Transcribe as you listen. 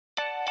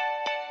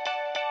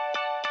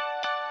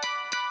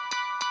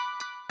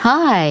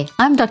Hi,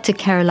 I'm Dr.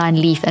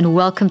 Caroline Leaf, and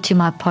welcome to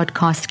my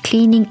podcast,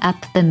 Cleaning Up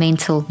the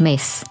Mental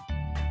Mess.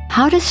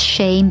 How does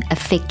shame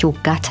affect your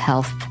gut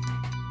health?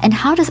 And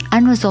how does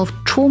unresolved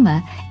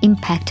trauma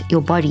impact your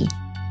body?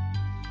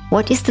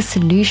 What is the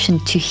solution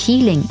to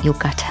healing your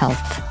gut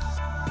health?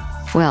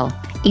 Well,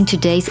 in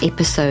today's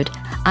episode,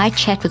 I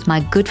chat with my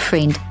good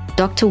friend,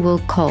 Dr. Will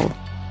Cole.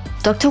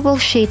 Dr. Will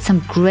shared some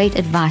great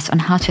advice on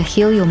how to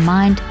heal your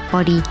mind,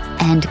 body,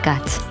 and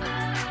gut.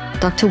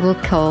 Dr. Will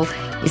Cole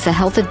is a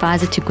health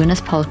advisor to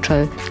Gwyneth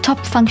Paltrow, top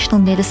functional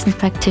medicine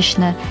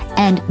practitioner,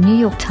 and New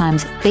York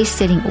Times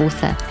best-selling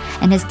author,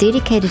 and has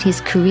dedicated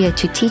his career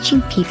to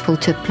teaching people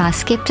to apply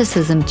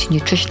skepticism to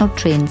nutritional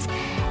trends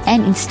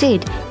and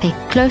instead pay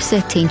closer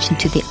attention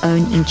to their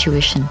own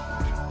intuition.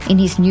 In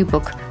his new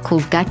book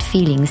called Gut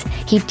Feelings,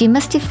 he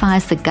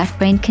demystifies the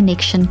gut-brain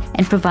connection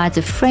and provides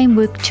a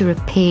framework to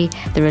repair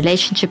the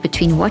relationship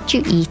between what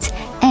you eat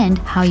and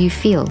how you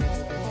feel.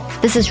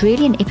 This is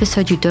really an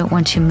episode you don't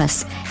want to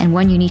miss, and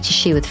one you need to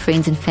share with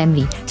friends and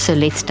family, so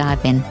let's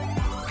dive in.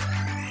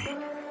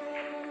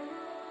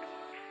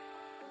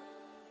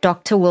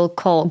 Dr. Will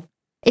Cole,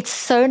 it's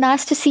so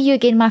nice to see you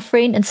again, my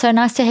friend, and so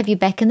nice to have you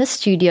back in the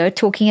studio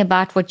talking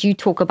about what you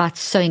talk about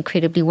so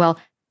incredibly well.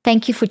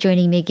 Thank you for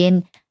joining me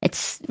again.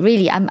 It's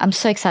really, I'm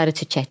so excited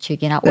to chat to you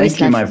again. Thank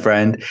you, my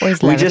friend.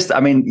 We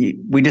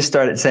just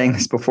started saying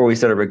this before we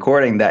started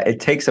recording that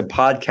it takes a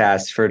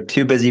podcast for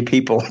two busy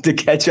people to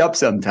catch up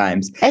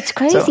sometimes. It's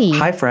crazy. So,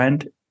 hi,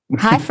 friend.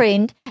 Hi,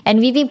 friend. And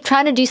we've been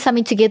trying to do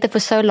something together for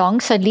so long,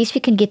 so at least we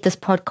can get this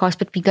podcast,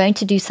 but we're going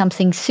to do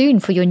something soon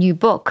for your new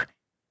book.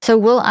 So,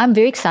 Will, I'm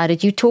very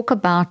excited. You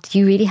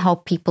really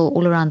help people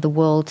all around the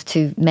world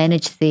to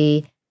manage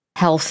their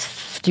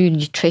health through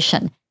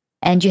nutrition.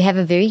 And you have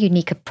a very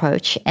unique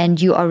approach,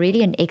 and you are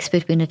really an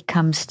expert when it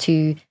comes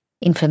to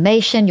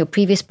inflammation. Your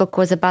previous book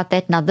was about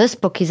that. Now this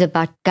book is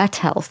about gut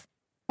health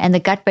and the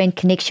gut-brain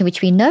connection,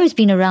 which we know has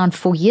been around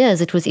for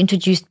years. It was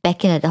introduced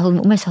back in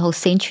almost a whole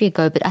century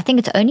ago, but I think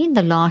it's only in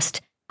the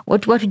last,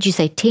 what would you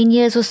say, 10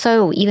 years or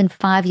so, or even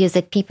 5 years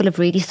that people have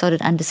really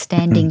started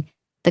understanding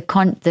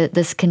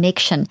this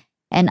connection.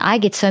 And I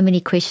get so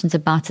many questions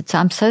about it. So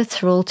I'm so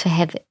thrilled to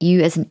have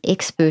you as an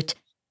expert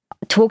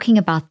talking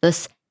about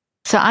this.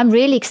 So I'm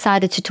really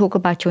excited to talk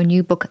about your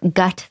new book,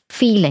 Gut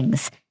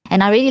Feelings.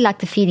 And I really like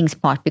the feelings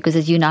part because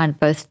as you know,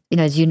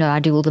 I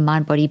do all the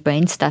mind, body,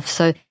 brain stuff.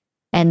 So,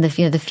 and the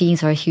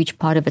feelings are a huge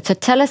part of it. So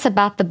tell us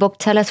about the book.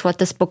 Tell us what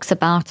this book's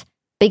about,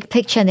 big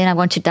picture. And then I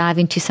want to dive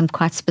into some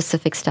quite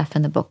specific stuff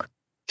in the book.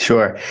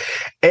 Sure.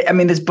 I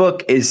mean, this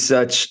book is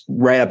such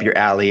right up your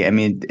alley. I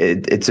mean,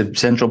 it's a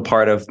central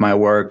part of my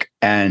work,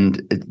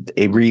 and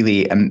it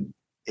really,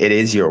 it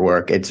is your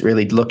work. It's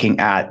really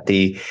looking at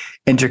the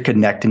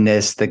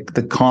interconnectedness,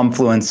 the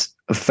confluence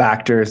of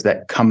factors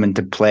that come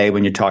into play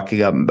when you're talking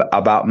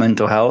about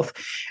mental health.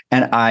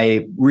 And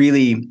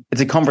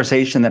it's a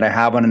conversation that I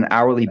have on an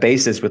hourly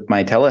basis with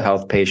my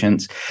telehealth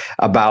patients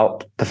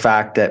about the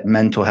fact that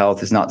mental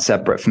health is not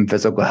separate from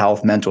physical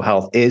health. Mental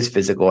health is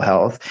physical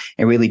health,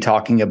 and really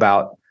talking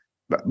about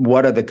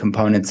what are the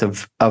components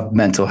of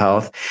mental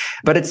health.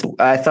 But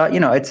I thought,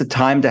 it's a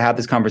time to have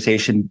this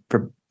conversation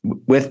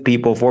with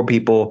people, for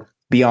people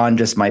beyond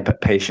just my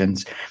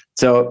patients.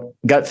 So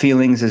Gut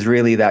Feelings is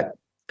really that,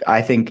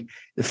 I think,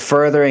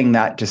 furthering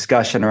that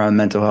discussion around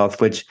mental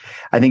health, which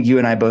I think you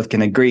and I both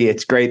can agree.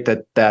 It's great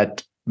that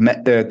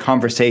the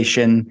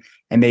conversation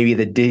and maybe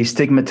the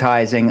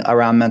destigmatizing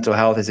around mental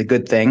health is a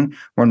good thing.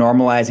 We're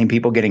normalizing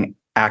people getting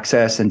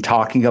access and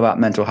talking about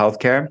mental health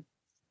care.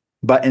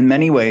 But in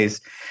many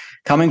ways,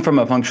 coming from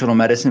a functional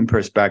medicine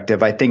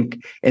perspective, I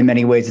think in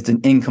many ways it's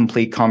an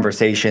incomplete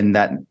conversation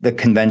that the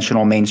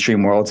conventional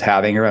mainstream world's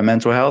having around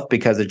mental health,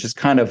 because it just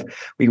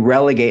we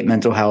relegate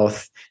mental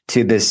health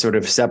to this sort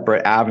of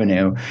separate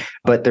avenue.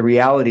 But the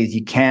reality is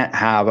you can't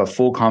have a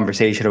full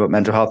conversation about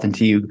mental health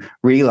until you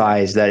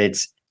realize that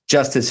it's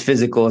just as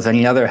physical as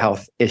any other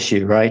health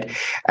issue, right?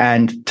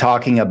 And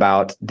talking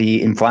about the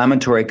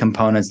inflammatory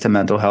components to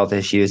mental health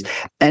issues.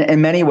 And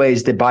in many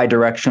ways, the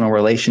bidirectional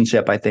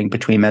relationship, I think,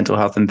 between mental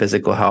health and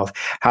physical health.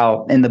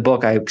 How in the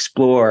book, I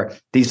explore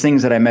these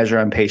things that I measure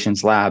on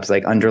patients' labs,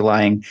 like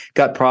underlying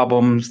gut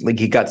problems,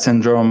 leaky gut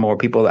syndrome, or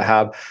people that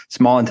have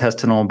small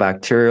intestinal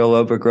bacterial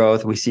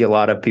overgrowth. We see a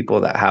lot of people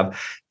that have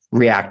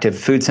reactive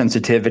food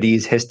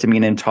sensitivities,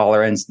 histamine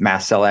intolerance,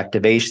 mast cell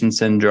activation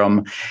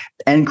syndrome,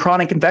 and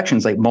chronic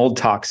infections like mold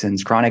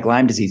toxins, chronic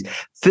Lyme disease,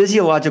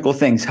 physiological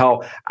things,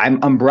 how I'm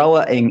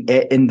umbrellaing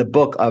it in the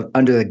book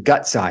under the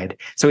gut side.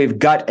 So we have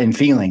gut and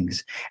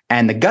feelings.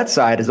 And the gut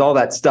side is all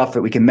that stuff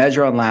that we can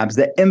measure on labs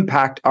that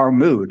impact our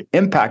mood,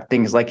 impact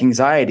things like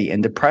anxiety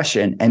and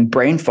depression and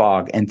brain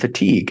fog and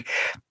fatigue.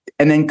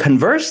 And then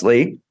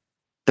conversely,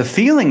 the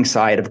feeling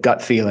side of gut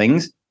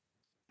feelings,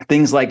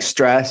 things like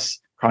stress,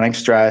 chronic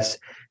stress,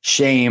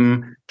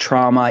 shame,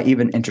 trauma,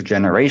 even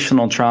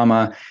intergenerational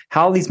trauma,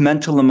 how these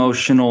mental,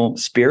 emotional,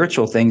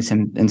 spiritual things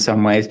in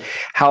some ways,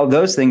 how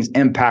those things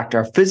impact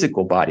our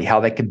physical body, how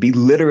they can be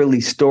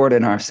literally stored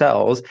in our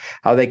cells,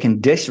 how they can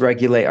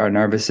dysregulate our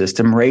nervous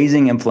system,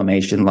 raising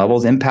inflammation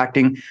levels,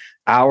 impacting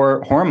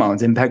our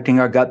hormones, impacting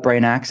our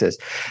gut-brain axis.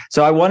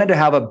 So I wanted to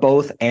have a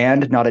both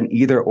and, not an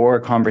either or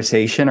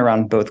conversation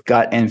around both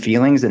gut and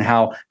feelings, and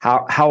how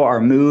our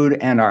mood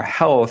and our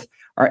health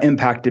are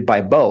impacted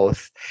by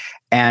both.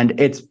 And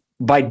it's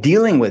by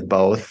dealing with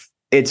both,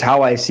 it's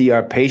how I see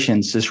our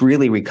patients just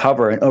really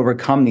recover and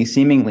overcome these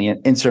seemingly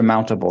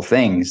insurmountable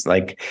things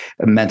like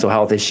mental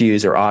health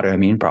issues or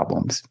autoimmune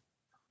problems.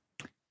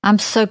 I'm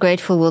so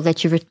grateful, Will,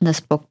 that you've written this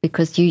book,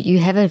 because you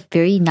have a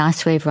very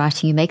nice way of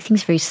writing. You make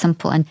things very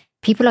simple, and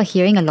people are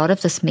hearing a lot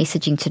of this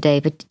messaging today,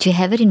 but to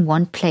have it in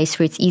one place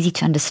where it's easy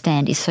to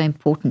understand is so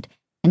important.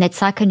 And that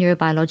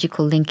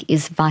psychoneurobiological link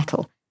is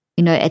vital.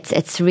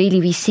 It's really,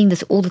 we're seeing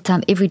this all the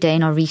time, every day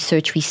in our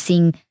research. We're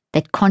seeing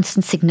that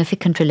constant,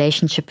 significant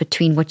relationship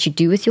between what you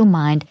do with your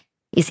mind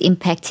is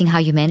impacting how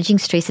you're managing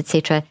stress,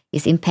 etc.,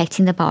 is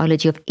impacting the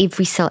biology of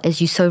every cell. As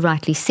you so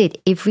rightly said,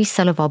 every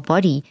cell of our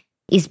body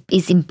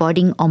is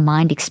embodying our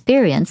mind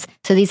experience.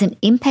 So there's an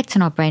impact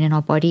on our brain and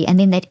our body, and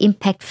then that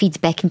impact feeds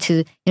back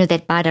into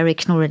that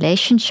bidirectional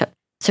relationship.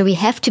 So we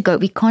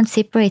can't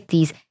separate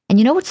these.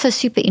 And what's so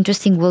super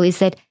interesting, Will, is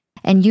that,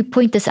 and you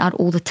point this out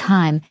all the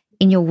time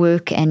in your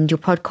work and your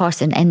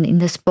podcast and in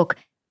this book,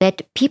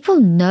 that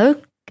people know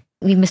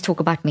we must talk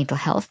about mental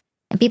health,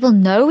 and people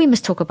know we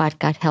must talk about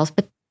gut health,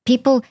 but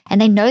and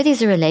they know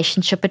there's a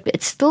relationship, but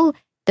it's still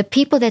the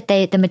people that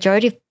the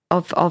majority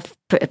of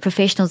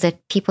professionals, that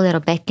people that are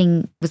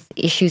battling with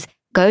issues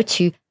go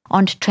to,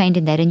 aren't trained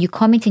in that. And you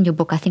comment in your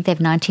book, I think they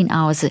have 19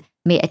 hours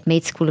at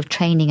med school of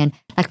training, and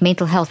like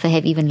mental health, they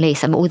have even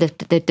less. All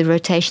the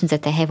rotations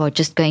that they have are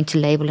just going to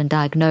label and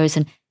diagnose.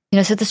 And,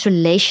 so this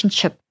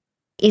relationship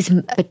is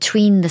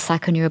between the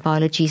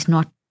psychoneurobiology is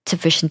not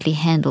sufficiently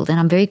handled. And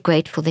I'm very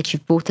grateful that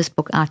you've brought this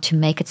book out to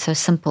make it so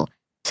simple.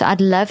 So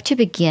I'd love to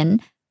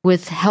begin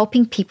with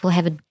helping people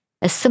have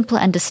a simple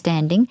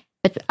understanding,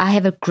 but I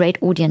have a great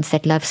audience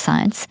that loves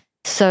science.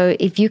 So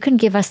if you can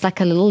give us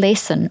like a little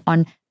lesson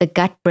on the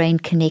gut-brain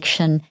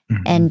connection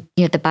and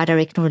the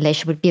bidirectional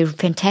relation, would be a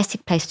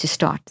fantastic place to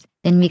start.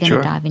 Then we're going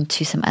to dive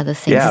into some other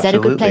things. Yeah, is that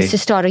absolutely. a good place to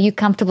start? Are you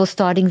comfortable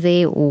starting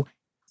there, or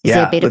is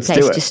there a better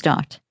place to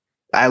start?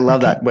 I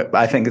love that.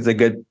 I think it's a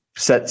good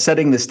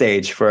setting the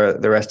stage for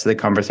the rest of the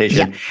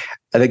conversation.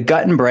 Yeah. The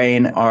gut and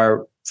brain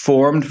are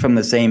formed from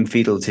the same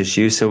fetal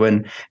tissue. So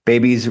when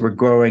babies were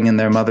growing in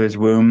their mother's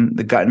womb,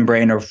 the gut and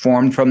brain are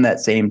formed from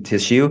that same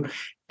tissue,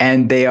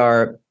 and they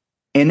are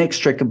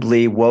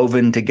inextricably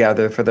woven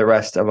together for the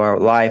rest of our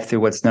life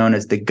through what's known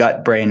as the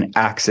gut-brain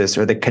axis,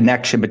 or the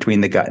connection between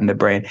the gut and the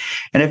brain.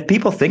 And if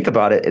people think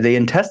about it, the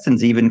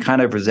intestines even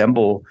kind of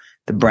resemble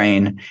the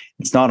brain.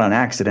 It's not on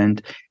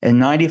accident.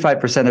 And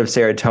 95% of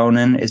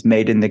serotonin is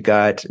made in the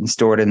gut and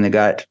stored in the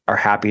gut, our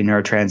happy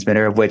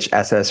neurotransmitter, of which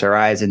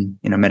SSRIs and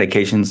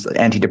medications,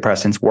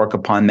 antidepressants work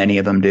upon. Many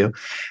of them do.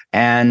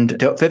 And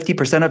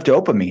 50% of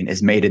dopamine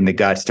is made in the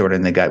gut, stored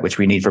in the gut, which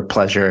we need for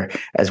pleasure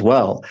as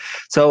well.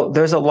 So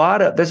there's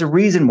a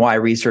reason why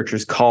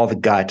researchers call the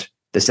gut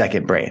the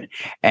second brain.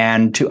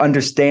 And to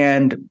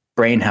understand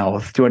brain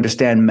health, to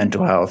understand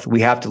mental health, we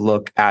have to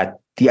look at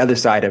the other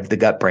side of the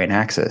gut-brain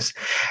axis.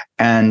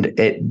 And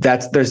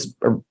there's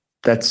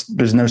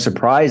no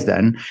surprise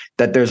then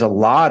that there's a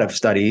lot of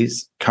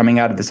studies coming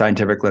out of the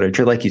scientific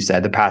literature. Like you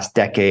said, the past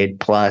decade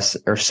plus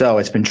or so,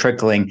 it's been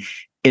trickling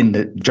in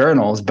the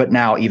journals, but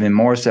now even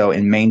more so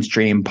in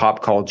mainstream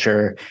pop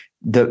culture,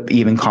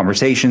 even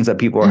conversations that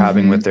people are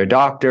having with their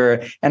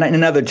doctor. And in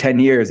another 10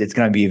 years, it's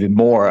going to be even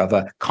more of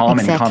a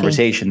common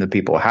conversation that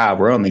people have.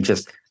 We're only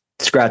just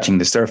scratching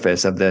the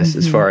surface of this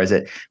as far as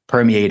it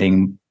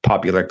permeating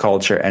popular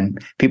culture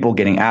and people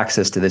getting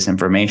access to this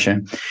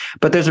information.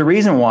 But there's a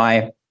reason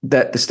why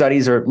that the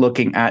studies are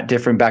looking at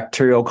different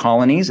bacterial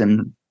colonies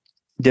and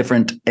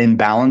different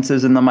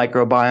imbalances in the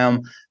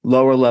microbiome,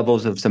 lower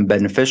levels of some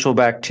beneficial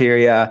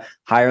bacteria,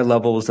 higher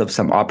levels of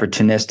some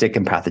opportunistic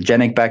and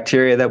pathogenic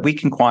bacteria that we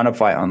can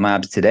quantify on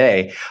labs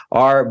today,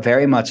 are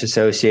very much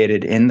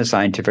associated in the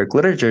scientific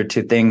literature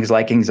to things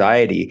like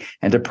anxiety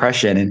and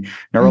depression and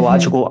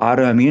neurological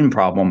autoimmune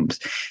problems.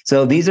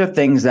 So these are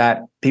things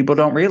that people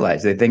don't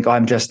realize. They think,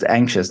 I'm just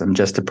anxious, I'm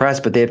just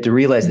depressed, but they have to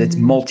realize that it's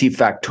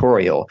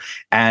multifactorial,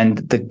 and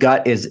the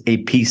gut is a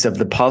piece of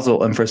the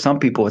puzzle. And for some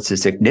people, it's a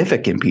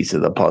significant piece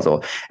of the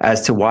puzzle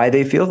as to why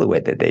they feel the way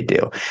that they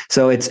do.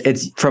 So it's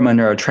from a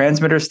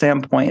neurotransmitter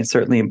standpoint, it's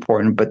certainly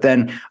important, but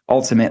then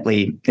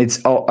ultimately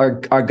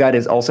our gut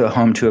is also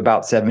home to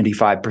about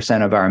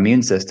 75% of our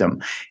immune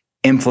system.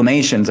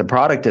 Inflammation is a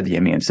product of the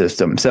immune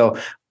system. So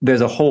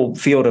there's a whole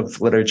field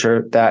of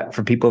literature that,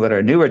 for people that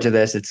are newer to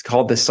this, it's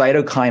called the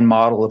cytokine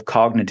model of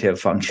cognitive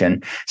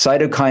function.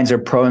 Cytokines are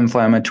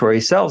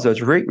pro-inflammatory cells.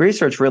 There's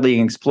research really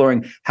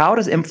exploring, how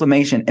does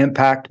inflammation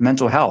impact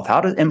mental health?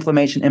 How does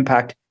inflammation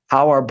impact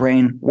how our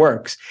brain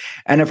works?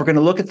 And if we're going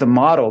to look at the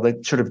model,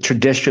 the sort of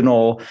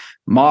traditional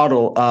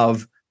model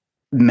of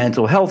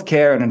mental health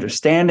care and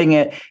understanding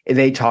it,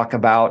 they talk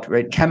about,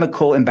 right,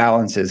 chemical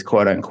imbalances,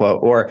 quote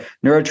unquote, or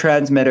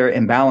neurotransmitter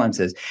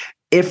imbalances.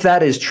 If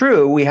that is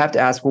true, we have to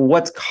ask, well,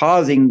 what's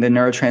causing the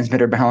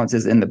neurotransmitter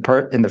balances in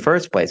the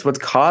first place? What's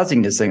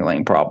causing the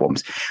signaling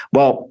problems?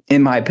 Well,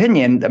 in my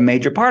opinion, a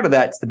major part of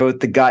that is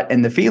both the gut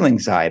and the feeling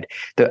side.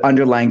 The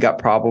underlying gut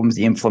problems,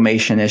 the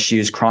inflammation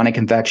issues, chronic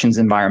infections,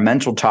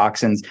 environmental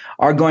toxins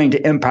are going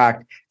to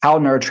impact how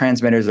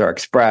neurotransmitters are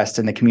expressed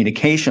in the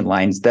communication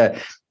lines,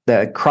 the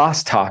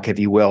crosstalk, if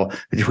you will,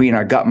 between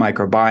our gut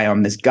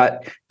microbiome, this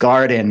gut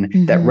garden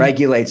that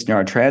regulates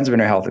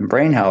neurotransmitter health and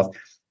brain health,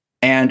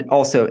 and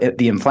also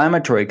the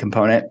inflammatory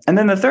component. And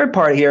then the third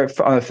part here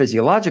on the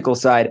physiological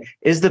side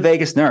is the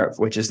vagus nerve,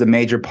 which is the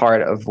major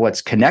part of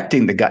what's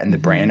connecting the gut and the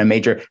brain, a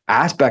major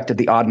aspect of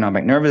the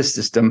autonomic nervous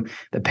system,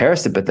 the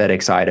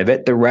parasympathetic side of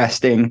it, the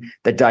resting,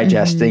 the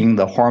digesting,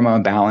 the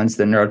hormone balance,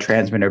 the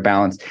neurotransmitter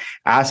balance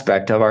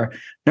aspect of our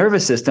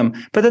nervous system.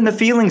 But then the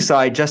feeling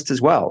side just as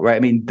well, right?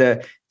 I mean,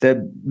 the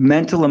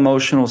mental,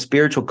 emotional,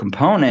 spiritual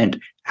component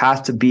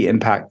has to be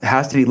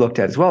looked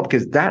at as well,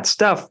 because that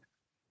stuff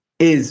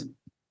is,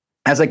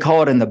 as I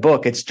call it in the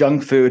book, it's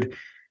junk food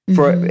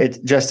for it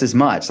just as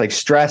much. Like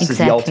stress is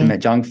the ultimate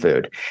junk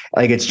food.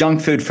 Like it's junk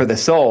food for the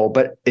soul,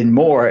 but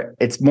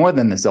it's more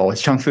than the soul.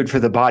 It's junk food for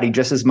the body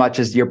just as much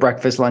as your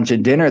breakfast, lunch,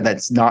 and dinner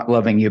that's not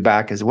loving you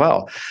back as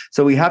well.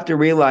 So we have to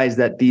realize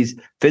that these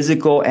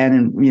physical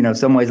and, in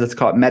some ways, let's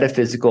call it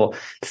metaphysical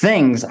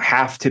things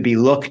have to be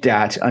looked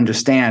at,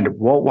 understand,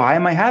 well, why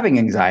am I having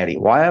anxiety?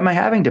 Why am I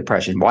having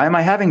depression? Why am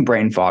I having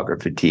brain fog or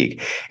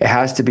fatigue? It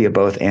has to be a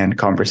both and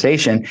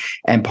conversation.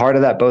 And part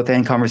of that both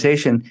and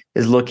conversation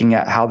is looking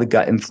at how the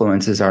gut influences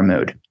our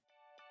mood.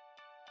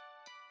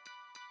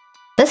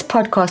 This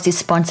podcast is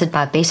sponsored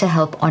by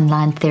BetterHelp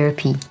Online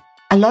Therapy.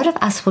 A lot of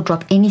us will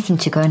drop anything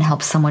to go and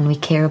help someone we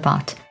care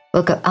about.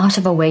 We'll go out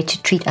of our way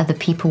to treat other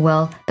people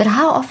well, but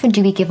how often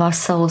do we give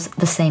ourselves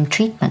the same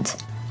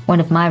treatment? One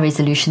of my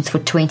resolutions for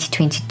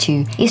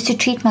 2022 is to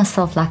treat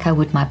myself like I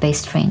would my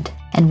best friend.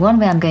 And one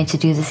way I'm going to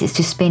do this is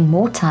to spend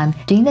more time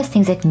doing those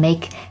things that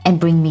make and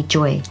bring me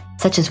joy,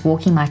 such as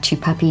walking my 2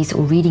 puppies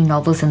or reading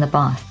novels in the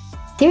bath.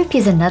 Therapy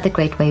is another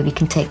great way we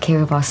can take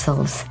care of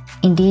ourselves.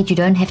 Indeed, you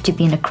don't have to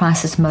be in a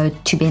crisis mode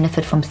to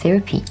benefit from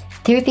therapy.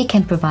 Therapy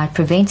can provide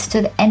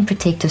preventative and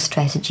protective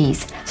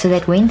strategies so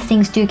that when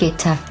things do get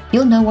tough,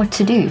 you'll know what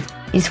to do.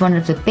 It's one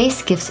of the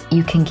best gifts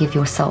you can give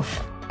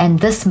yourself. And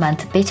this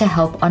month,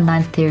 BetterHelp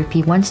Online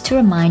Therapy wants to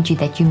remind you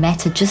that you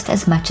matter just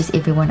as much as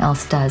everyone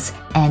else does.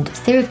 And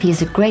therapy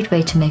is a great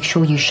way to make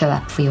sure you show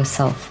up for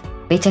yourself.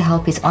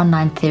 BetterHelp is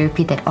online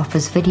therapy that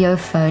offers video,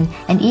 phone,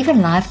 and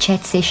even live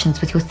chat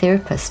sessions with your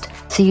therapist,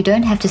 so you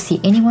don't have to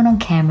see anyone on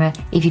camera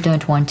if you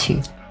don't want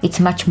to. It's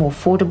much more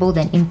affordable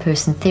than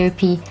in-person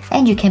therapy,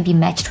 and you can be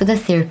matched with a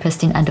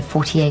therapist in under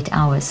 48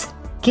 hours.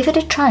 Give it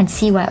a try and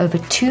see why over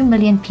 2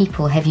 million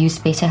people have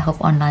used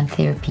BetterHelp Online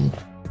Therapy.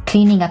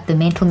 Cleaning Up the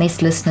Mental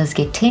Mess listeners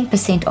get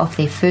 10% off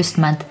their first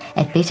month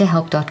at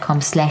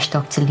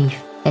betterhelp.com/Dr.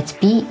 Leaf. That's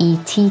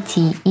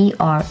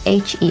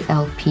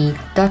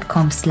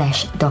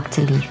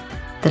BetterHelp.com/Dr. Leaf.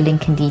 The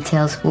link and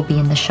details will be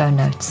in the show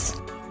notes.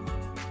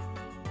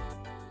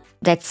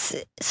 That's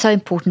so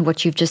important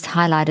what you've just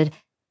highlighted.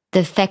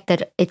 The fact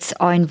that it's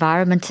our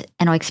environment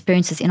and our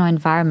experiences in our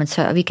environment.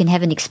 So we can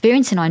have an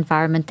experience in our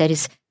environment that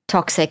is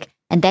toxic,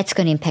 and that's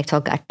going to impact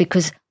our gut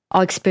because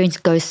our experience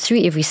goes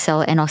through every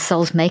cell and our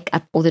cells make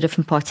up all the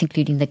different parts,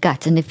 including the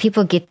gut. And if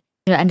people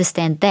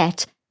understand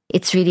that,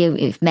 it's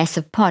really a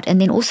massive part.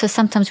 And then also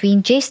sometimes we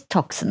ingest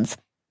toxins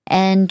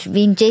and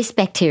we ingest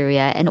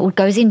bacteria and it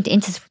goes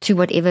into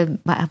whatever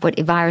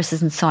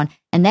viruses and so on.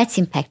 And that's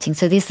impacting.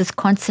 So there's this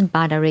constant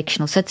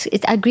bidirectional. So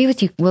I agree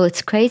with you, Will.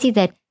 It's crazy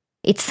that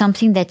it's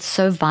something that's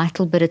so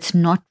vital, but it's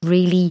not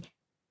really,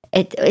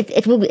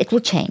 it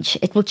will change.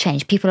 It will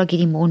change. People are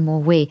getting more and more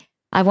aware.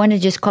 I want to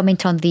just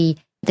comment on the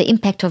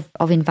impact of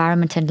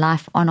environment and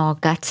life on our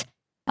gut.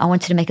 I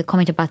wanted to make a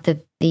comment about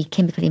the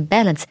chemical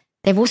imbalance.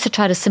 They've also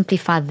tried to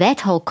simplify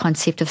that whole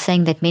concept of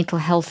saying that mental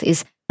health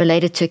is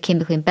related to a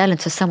chemical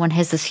imbalance. So someone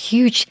has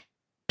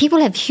people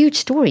have huge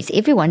stories.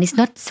 Everyone is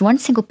not one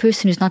single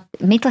person who's not,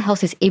 mental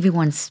health is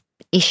everyone's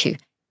issue.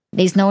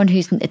 There's no one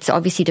it's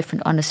obviously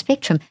different on a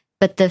spectrum.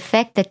 But the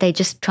fact that they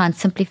just try and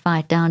simplify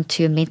it down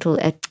to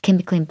a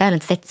chemical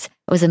imbalance, that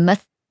was a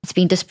myth. It's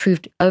been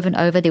disproved over and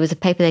over. There was a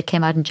paper that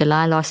came out in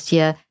July last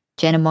year,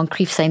 Jana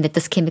Moncrief, saying that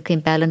this chemical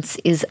imbalance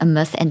is a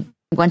myth and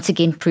once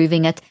again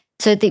proving it.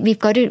 So we've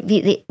got to,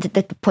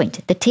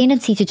 the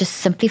tendency to just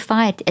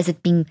simplify it as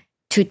it being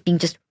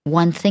just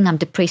one thing. I'm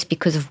depressed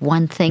because of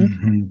one thing.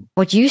 Mm-hmm.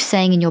 What you're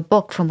saying in your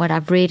book, from what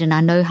I've read, and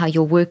I know how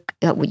your work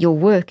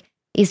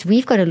is,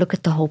 we've got to look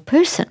at the whole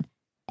person.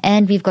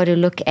 And we've got to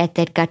look at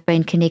that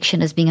gut-brain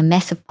connection as being a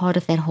massive part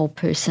of that whole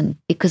person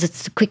because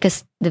it's the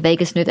quickest, the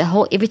vagus nerve,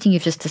 everything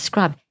you've just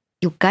described.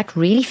 Your gut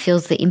really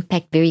feels the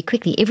impact very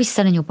quickly. Every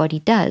cell in your body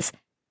does,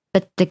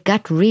 but the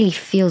gut really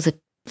feels it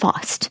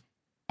fast.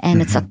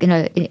 And it's like,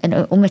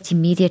 an almost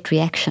immediate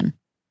reaction.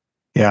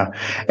 Yeah.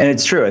 And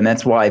it's true. And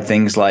that's why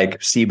things like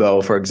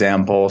SIBO, for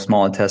example,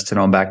 small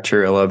intestinal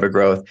bacterial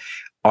overgrowth,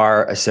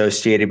 are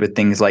associated with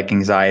things like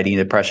anxiety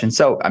and depression.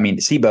 So, I mean,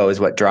 SIBO is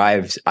what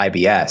drives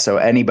IBS. So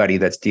anybody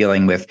that's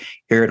dealing with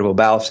irritable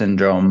bowel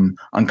syndrome,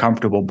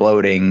 uncomfortable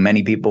bloating,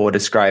 many people would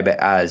describe it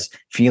as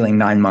feeling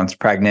 9 months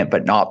pregnant,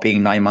 but not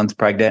being 9 months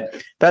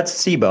pregnant. That's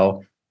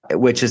SIBO,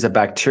 which is a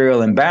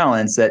bacterial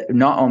imbalance that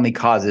not only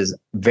causes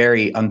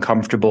very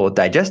uncomfortable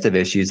digestive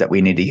issues that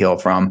we need to heal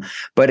from,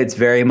 but it's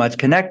very much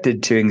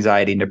connected to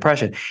anxiety and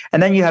depression.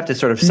 And then you have to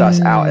sort of suss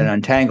out and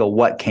untangle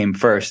what came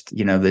first,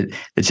 the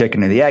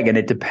chicken or the egg. And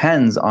it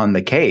depends on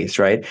the case,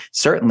 right?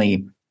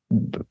 Certainly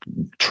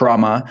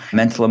trauma,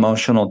 mental,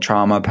 emotional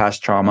trauma,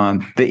 past trauma,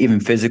 even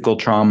physical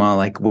trauma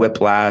like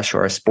whiplash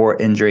or a sport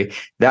injury,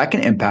 that can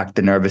impact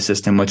the nervous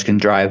system, which can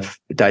drive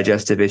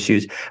digestive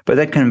issues. But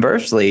then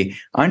conversely,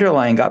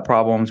 underlying gut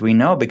problems, we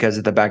know because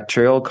of the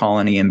bacterial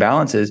colony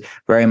imbalances,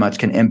 very much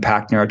can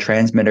impact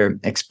neurotransmitter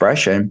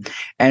expression.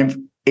 And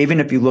even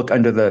if you look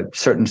under the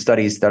certain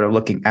studies that are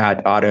looking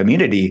at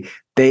autoimmunity,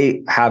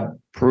 they have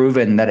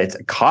proven that it's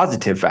a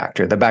causative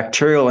factor. The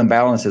bacterial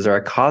imbalances are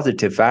a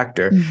causative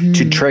factor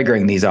to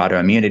triggering these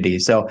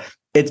autoimmunities. So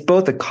it's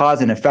both a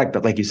cause and effect,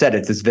 but like you said,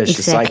 it's this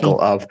vicious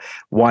cycle of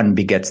one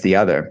begets the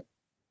other.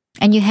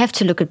 And you have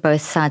to look at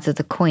both sides of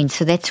the coin.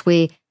 So that's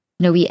where,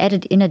 we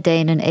added in a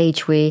day and an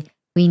age where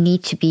we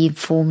need to be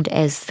informed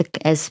as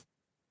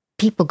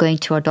people going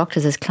to our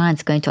doctors, as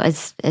clients going to,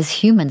 as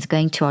humans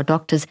going to our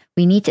doctors.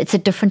 It's a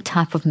different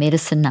type of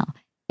medicine now.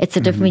 It's a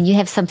different, when you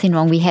have something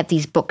wrong, we have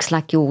these books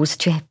like yours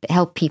to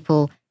help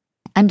people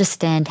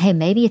understand, hey,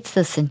 maybe it's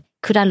this, and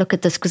could I look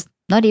at this? Because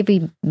not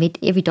every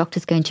doctor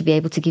is going to be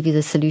able to give you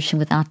the solution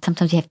without,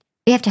 sometimes you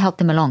have to help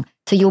them along.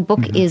 So your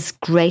book is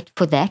great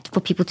for that,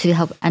 for people to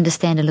help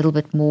understand a little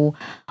bit more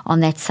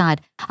on that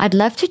side. I'd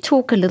love to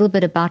talk a little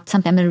bit about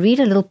something. I'm going to read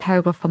a little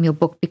paragraph from your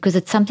book because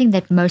it's something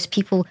that most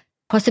people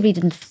possibly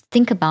didn't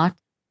think about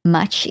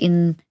much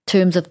in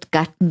terms of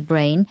gut and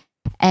brain,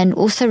 and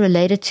also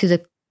related to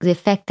the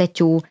fact that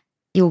your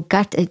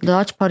gut, a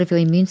large part of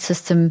your immune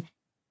system,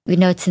 we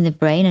know it's in the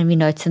brain and we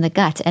know it's in the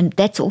gut. And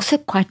that's also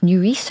quite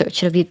new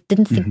research. We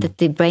didn't think that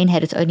the brain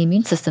had its own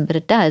immune system, but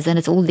it does. And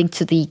it's all linked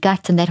to the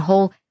gut and that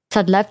whole.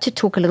 So I'd love to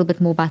talk a little bit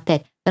more about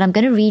that. But I'm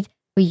going to read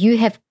where you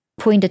have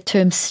coined a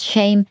term,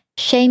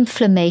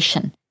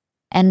 shameflammation.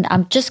 And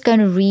I'm just going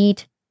to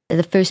read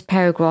the first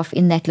paragraph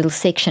in that little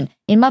section.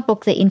 In my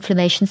book, The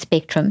Inflammation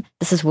Spectrum,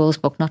 this is Will's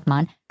book, not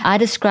mine, I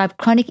describe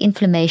chronic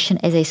inflammation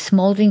as a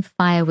smoldering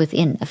fire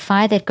within, a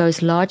fire that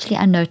goes largely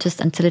unnoticed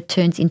until it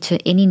turns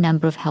into any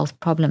number of health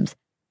problems.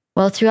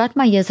 Well, throughout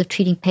my years of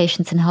treating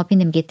patients and helping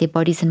them get their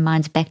bodies and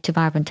minds back to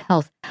vibrant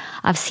health,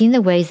 I've seen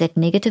the ways that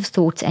negative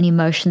thoughts and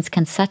emotions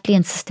can subtly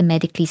and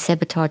systematically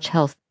sabotage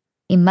health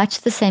in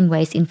much the same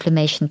ways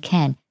inflammation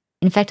can.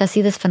 In fact, I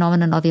see this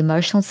phenomenon of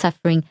emotional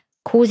suffering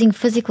causing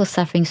physical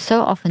suffering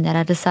so often that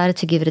I decided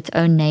to give it its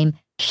own name,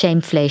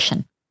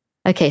 shameflation.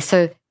 Okay,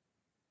 so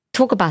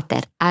talk about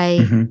that.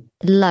 I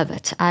love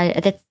it.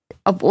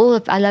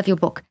 I love your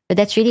book, but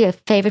that's really a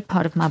favorite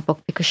part of my book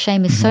because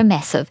shame is so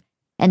massive,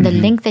 and the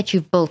link that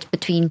you've built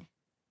between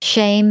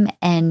shame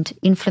and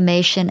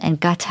inflammation and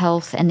gut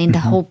health, and then the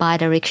whole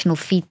bidirectional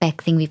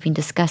feedback thing we've been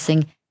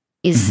discussing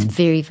is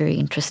very, very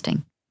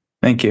interesting.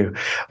 Thank you.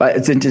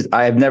 It's interesting.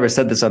 I have never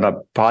said this on a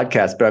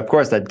podcast, but of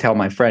course I'd tell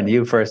my friend,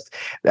 you first,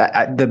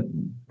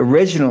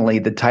 originally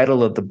the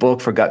title of the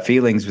book for Gut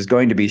Feelings was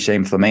going to be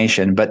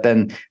Shameflammation, but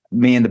then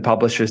me and the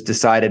publishers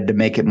decided to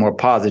make it more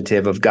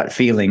positive of gut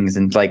feelings.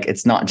 And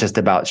it's not just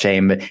about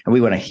shame, and we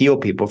want to heal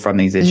people from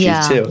these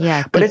issues too.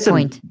 Yeah, but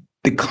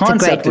the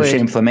concept of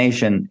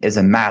shameflammation is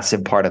a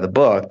massive part of the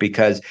book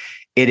because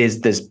it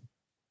is this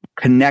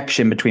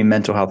connection between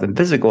mental health and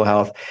physical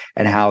health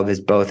and how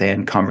there's both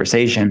and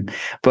conversation.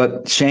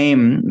 But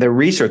shame, the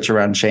research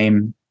around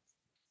shame,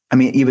 I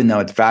mean, even though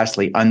it's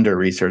vastly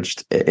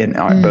under-researched in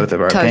both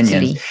of our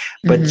opinions,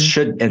 but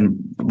and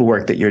the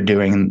work that you're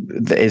doing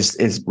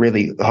is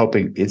really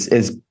hoping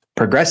is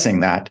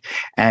progressing that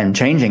and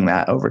changing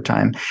that over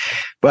time.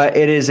 But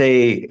it is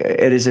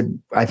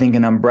I think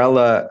an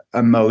umbrella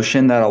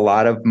emotion that a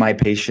lot of my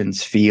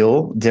patients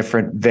feel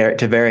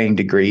to varying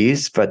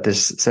degrees, but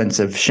this sense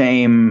of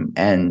shame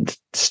and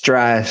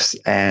stress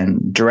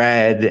and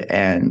dread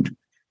and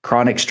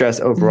chronic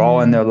stress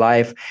overall in their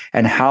life,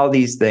 and how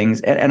these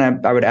things, and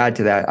I would add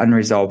to that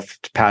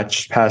unresolved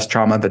past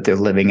trauma that they're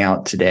living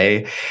out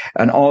today.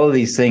 And all of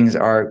these things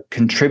are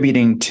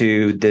contributing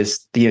to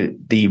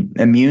the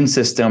immune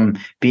system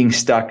being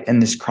stuck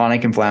in this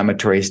chronic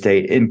inflammatory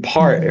state, in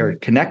part or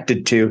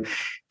connected to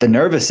the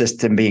nervous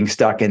system being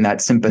stuck in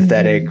that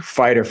sympathetic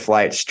fight or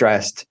flight,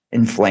 stressed,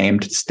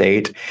 inflamed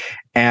state.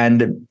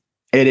 And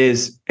it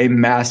is a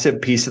massive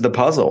piece of the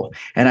puzzle.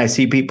 And I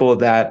see people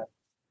that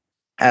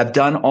have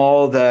done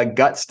all the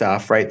gut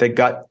stuff, right? The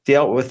gut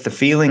dealt with the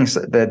feelings,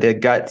 the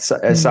gut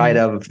side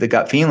of the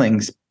gut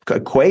feelings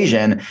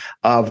equation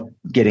of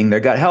getting their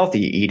gut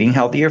healthy, eating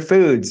healthier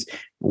foods,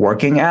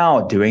 working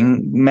out,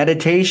 doing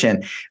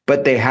meditation,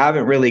 but they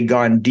haven't really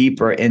gone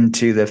deeper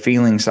into the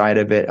feeling side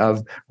of it,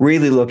 of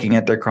really looking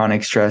at their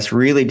chronic stress,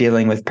 really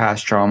dealing with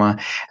past trauma.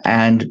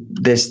 And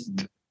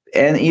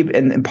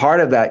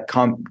part of that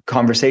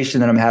conversation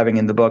that I'm having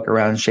in the book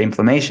around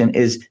shameflammation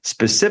is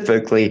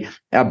specifically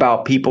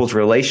about people's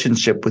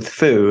relationship with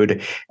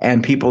food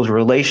and people's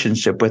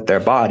relationship with their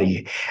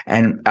body.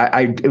 And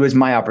it was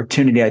my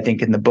opportunity, I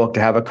think, in the book to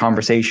have a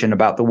conversation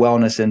about the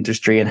wellness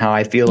industry and how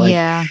I feel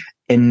like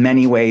in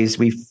many ways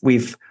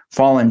we've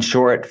fallen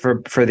short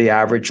for the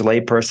average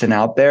layperson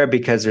out there,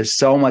 because there's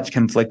so much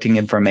conflicting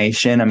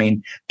information. I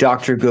mean,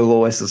 Dr.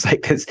 Google is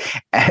like this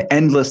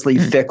endlessly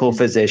fickle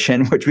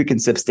physician, which we can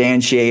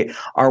substantiate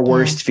our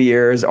worst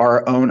fears,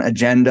 our own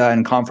agenda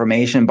and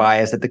confirmation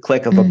bias at the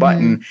click of a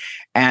button.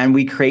 And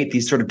we create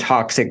these sort of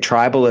toxic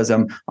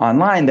tribalism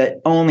online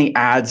that only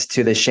adds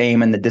to the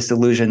shame and the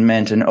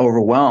disillusionment and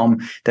overwhelm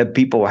that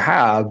people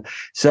have.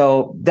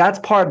 So that's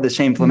part of the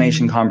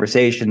shameflammation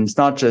conversation. It's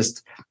not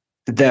just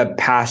the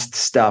past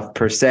stuff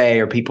per se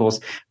or people's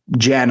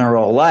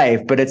general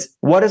life, but it's,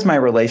 what is my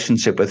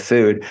relationship with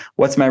food?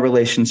 What's my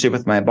relationship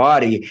with my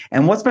body?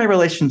 And what's my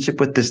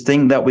relationship with this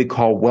thing that we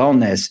call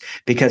wellness?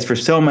 Because for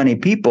so many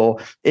people,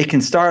 it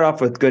can start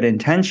off with good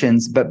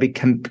intentions, but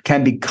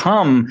can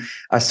become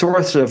a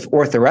source of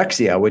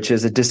orthorexia, which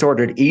is a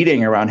disordered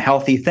eating around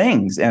healthy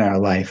things in our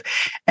life.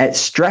 And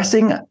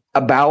stressing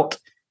about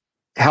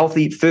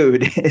healthy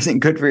food isn't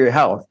good for your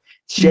health.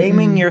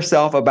 Shaming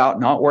yourself about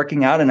not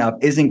working out enough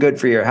isn't good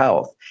for your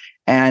health.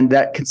 And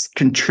that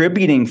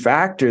contributing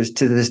factors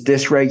to this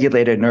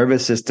dysregulated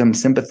nervous system,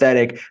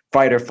 sympathetic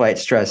fight or flight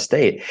stress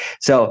state.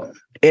 So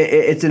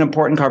it's an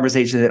important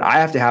conversation that I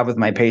have to have with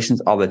my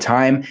patients all the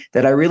time,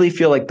 that I really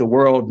feel like the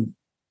world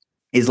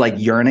is like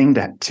yearning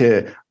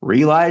to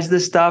realize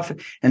this stuff.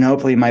 And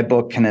hopefully my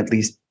book can at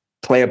least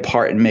play a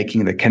part in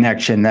making the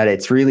connection that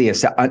it's really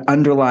an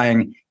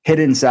underlying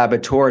hidden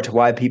saboteur to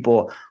why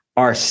people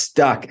are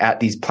stuck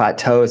at these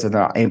plateaus and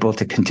are able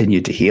to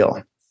continue to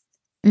heal.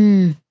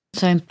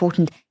 So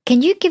important.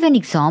 Can you give an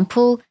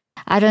example?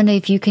 I don't know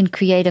if you can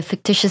create a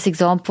fictitious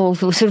example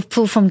or sort of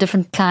pull from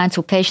different clients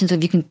or patients, or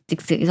if you can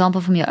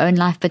example from your own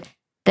life, but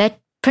that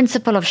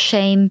principle of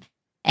shame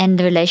and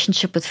the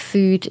relationship with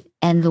food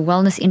and the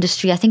wellness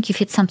industry, I think you've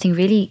hit something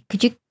really,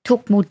 could you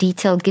talk more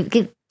detail,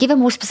 give a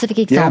more specific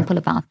example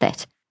about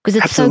that? Because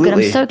it's so good.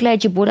 I'm so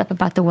glad you brought up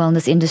about the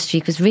wellness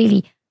industry, because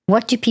really,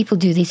 what do people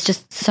do? There's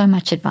just so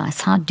much advice.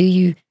 How do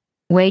you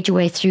wade your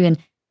way through? And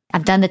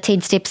I've done the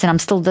 10 steps and I'm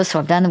still this, or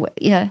I've done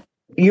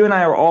You and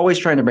I are always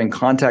trying to bring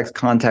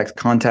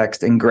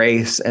context, and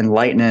grace and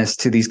lightness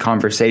to these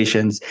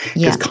conversations,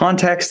 because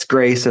context,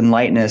 grace, and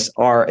lightness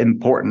are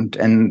important.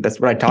 And that's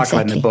what I talk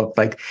about in the book.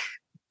 Like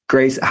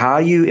grace, how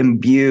you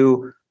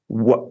imbue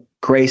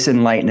grace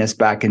and lightness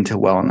back into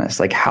wellness.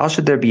 Like, how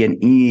should there be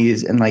an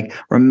ease and like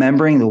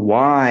remembering the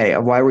why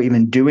of why we're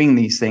even doing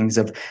these things,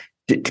 of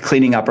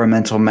cleaning up our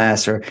mental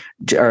mess, or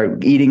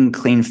eating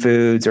clean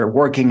foods, or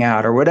working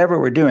out, or whatever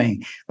we're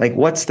doing. Like,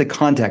 what's the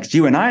context?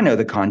 You and I know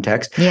the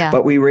context,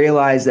 but we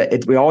realize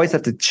that we always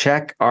have to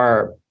check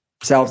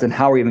ourselves and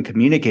how we're even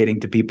communicating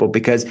to people,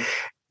 because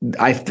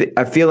I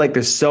feel like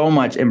there's so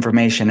much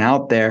information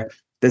out there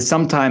that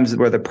sometimes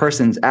where the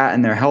person's at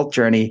in their health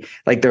journey,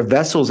 like their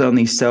vessel's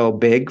only so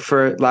big,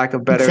 for lack of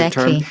a better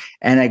term.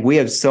 And like we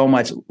have so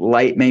much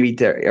light,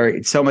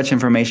 or so much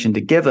information to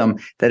give them,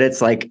 that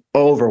it's like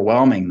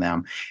overwhelming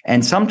them.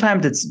 And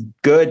sometimes it's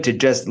good to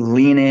just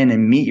lean in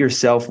and meet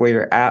yourself where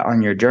you're at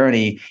on your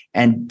journey,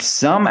 and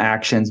some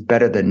action's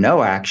better than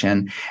no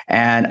action.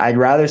 And I'd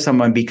rather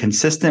someone be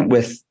consistent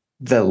with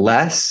the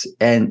less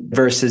and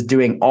versus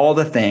doing all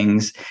the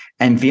things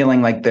and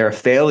feeling like they're a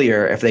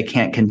failure if they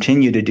can't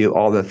continue to do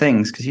all the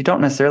things, because you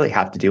don't necessarily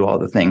have to do all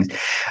the things.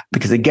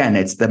 Because again,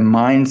 it's the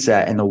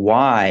mindset and the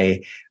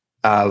why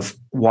of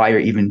why you're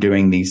even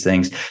doing these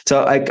things.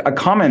 So a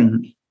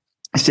common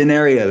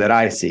scenario that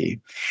I see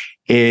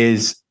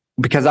is,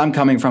 because I'm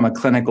coming from a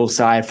clinical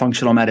side,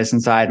 functional medicine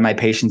side, my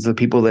patients are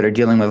people that are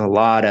dealing with a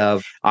lot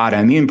of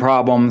autoimmune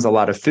problems, a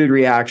lot of food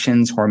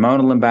reactions,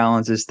 hormonal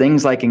imbalances,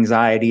 things like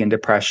anxiety and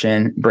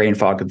depression, brain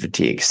fog and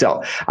fatigue.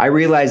 So I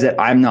realize that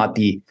I'm not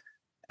the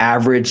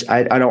average.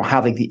 I don't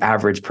have like the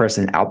average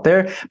person out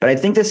there, but I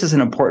think this is an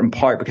important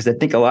part, because I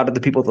think a lot of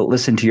the people that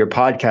listen to your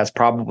podcast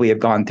probably have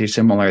gone through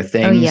similar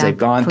things. They've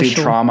gone through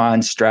trauma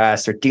and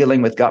stress, or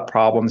dealing with gut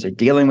problems, or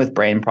dealing with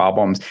brain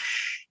problems.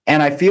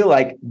 And I feel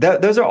like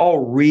those are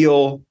all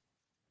real,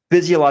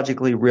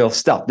 physiologically real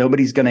stuff.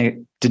 Nobody's going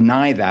to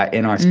deny that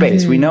in our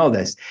space. We know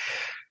this.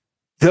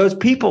 Those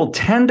people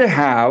tend to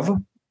have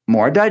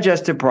more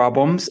digestive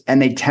problems,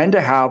 and they tend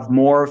to have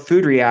more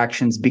food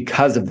reactions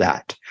because of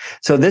that.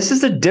 So this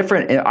is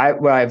what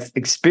I've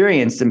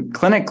experienced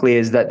clinically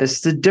is that this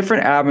is a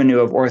different avenue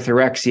of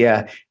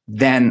orthorexia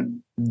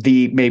than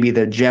maybe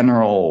the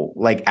general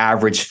like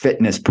average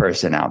fitness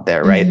person out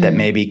there, right? That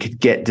maybe could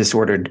get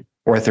disordered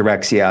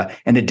orthorexia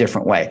in a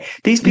different way.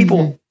 These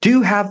people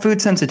do have food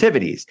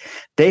sensitivities.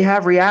 They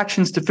have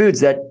reactions to foods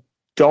that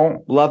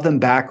don't love them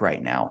back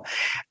right now.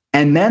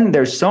 And then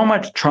there's so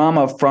much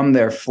trauma from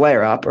their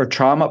flare up, or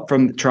trauma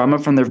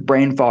from their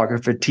brain fog or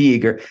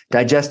fatigue or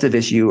digestive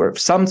issue or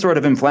some sort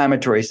of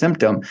inflammatory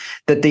symptom,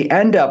 that they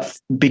end up,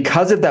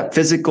 because of that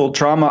physical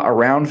trauma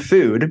around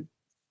food,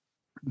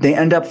 they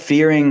end up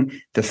fearing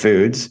the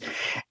foods,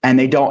 and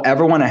they don't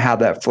ever want to have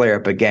that flare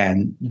up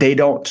again. They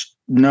don't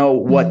know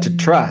what to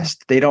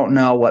trust. They don't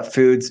know what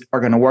foods are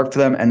going to work for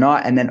them and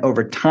not. And then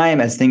over time,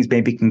 as things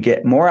maybe can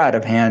get more out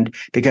of hand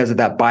because of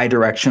that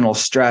bidirectional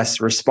stress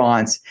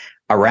response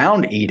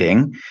around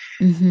eating,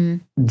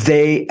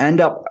 they end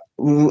up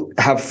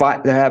they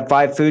have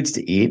 5 foods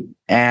to eat,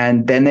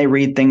 and then they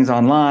read things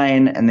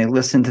online and they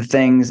listen to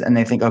things and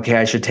they think, okay,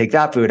 I should take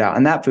that food out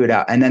and that food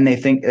out. And then they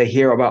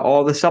hear about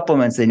all the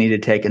supplements they need to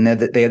take, and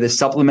they have this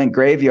supplement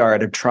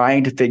graveyard of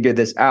trying to figure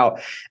this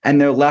out. And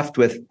they're left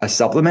with a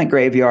supplement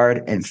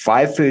graveyard and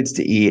 5 foods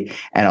to eat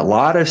and a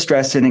lot of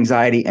stress and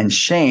anxiety and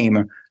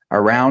shame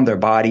around their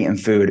body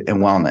and food and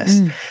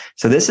wellness.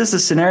 So this is a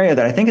scenario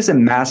that I think is a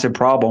massive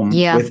problem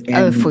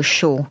within for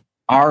sure,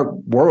 our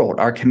world,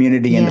 our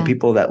community, and the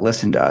people that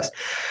listen to us.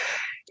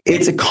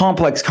 It's a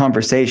complex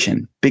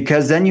conversation,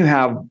 because then you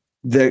have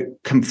the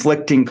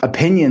conflicting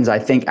opinions, I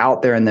think,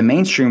 out there in the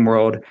mainstream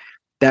world,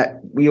 that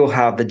we'll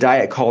have the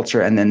diet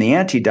culture and then the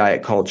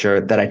anti-diet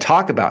culture that I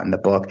talk about in the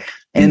book.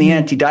 And the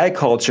anti-diet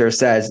culture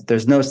says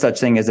there's no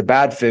such thing as a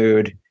bad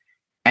food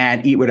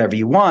and eat whatever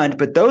you want.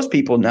 But those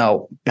people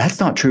know that's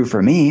not true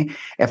for me.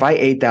 If I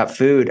ate that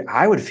food,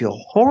 I would feel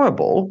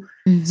horrible.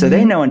 So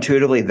they know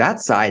intuitively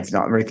that side's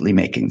not really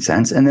making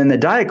sense. And then the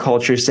diet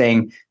culture is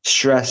saying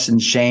stress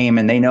and shame,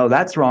 and they know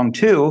that's wrong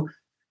too.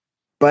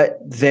 But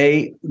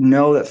they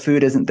know that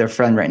food isn't their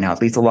friend right now.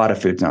 At least a lot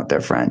of food's not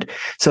their friend.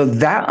 So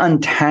that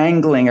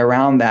untangling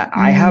around that,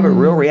 I have a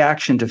real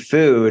reaction to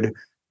food.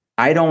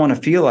 I don't want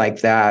to feel like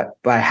that,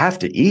 but I have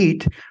to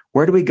eat.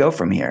 Where do we go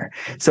from here?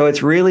 So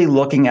it's really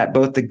looking at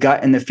both the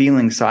gut and the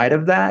feeling side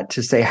of that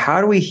to say,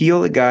 how do we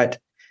heal the gut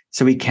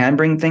so we can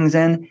bring things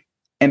in?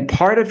 And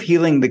part of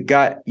healing the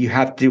gut, you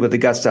have to do with the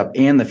gut stuff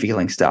and the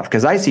feeling stuff.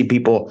 Because I see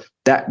people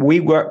that we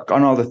work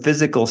on all the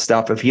physical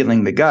stuff of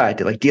healing the gut,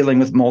 like dealing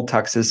with mold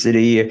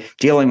toxicity,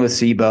 dealing with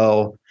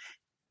SIBO,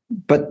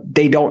 but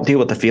they don't deal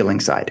with the feeling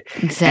side.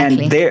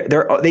 Exactly.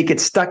 And they get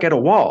stuck at a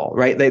wall,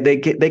 right? We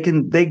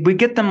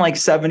get them like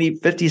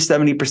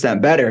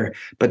 70% better,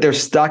 but they're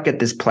stuck at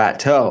this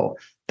plateau.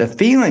 The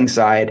feeling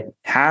side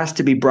has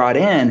to be brought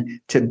in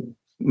to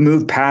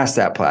move past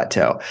that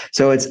plateau.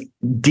 So it's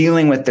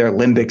dealing with their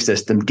limbic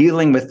system,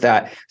 dealing with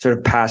that sort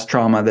of past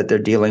trauma that they're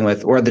dealing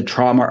with, or the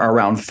trauma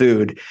around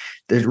food.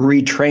 They're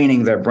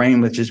retraining their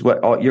brain, which is what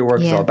all your work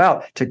is all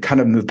about, to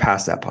kind of move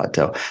past that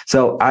plateau.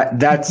 So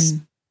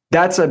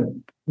that's a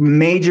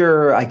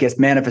major, I guess,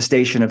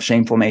 manifestation of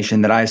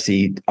shameflammation that I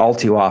see all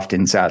too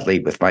often, sadly,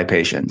 with my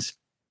patients.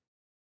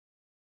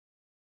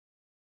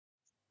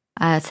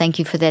 Thank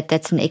you for that.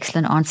 That's an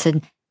excellent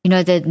answer. You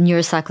know, the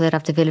neurocycle that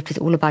I've developed is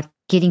all about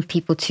getting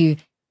people to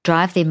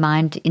drive their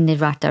mind in the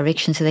right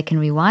direction so they can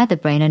rewire the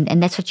brain.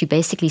 And that's what you're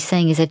basically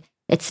saying, is that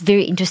it's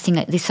very interesting.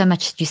 There's so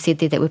much that you said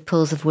there that were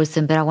pearls of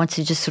wisdom, but I want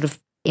to just sort of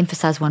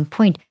emphasize one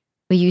point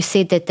where you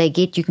said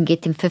that you can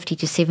get them 50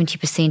 to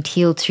 70%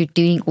 healed through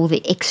doing all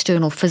the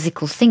external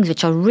physical things,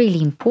 which are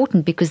really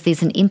important because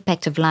there's an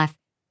impact of life.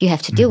 You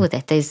have to deal with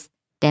that. There's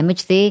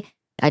damage there,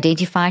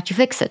 identify it, you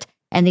fix it.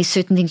 And there's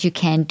certain things you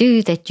can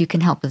do that you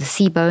can help with the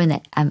SIBO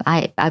and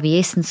the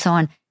IBS and so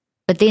on.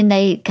 But then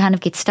they kind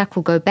of get stuck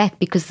or go back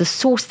because the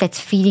source that's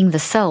feeding the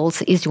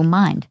cells is your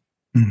mind.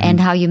 And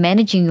how you're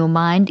managing your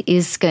mind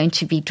is going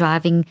to be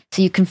driving.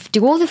 So you can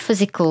do all the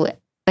physical,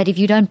 but if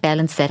you don't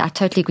balance that, I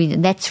totally agree.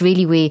 And that's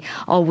really where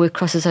our work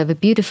crosses over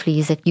beautifully,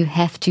 is that you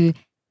have to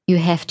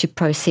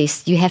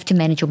process, you have to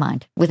manage your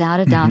mind without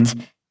a doubt,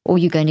 or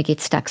you're going to get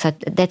stuck. So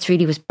that's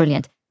really was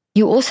brilliant.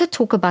 You also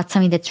talk about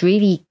something that's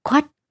really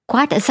quite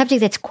a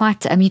subject that's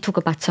quite, you talk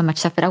about so much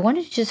stuff, but I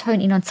wanted to just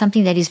hone in on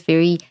something that is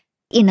very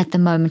in at the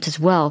moment as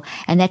well.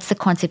 And that's the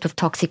concept of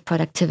toxic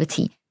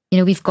productivity. You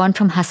know, we've gone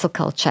from hustle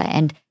culture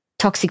and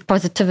toxic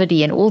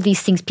positivity and all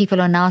these things.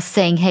 People are now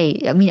saying, hey,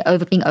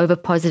 being over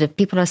positive.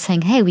 People are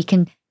saying, hey,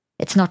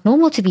 it's not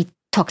normal to be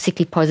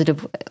toxically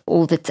positive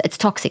it's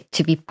toxic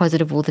to be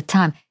positive all the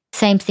time.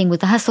 Same thing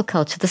with the hustle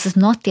culture. This is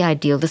not the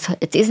ideal.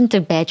 It isn't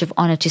a badge of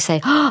honor to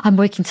say, oh, I'm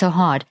working so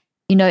hard.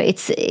 You know,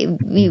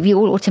 we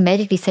all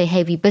automatically say,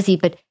 hey, we're busy,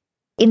 but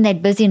in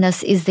that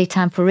busyness is there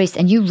time for rest.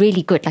 And you're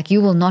really good. Like,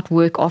 you will not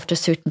work after a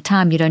certain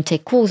time. You don't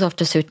take calls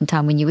after a certain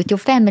time when you're with your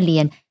family.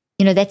 And,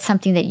 you know, that's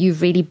something that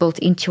you've really built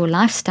into your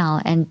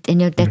lifestyle. And you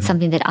know, that's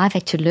something that I've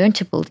had to learn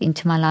to build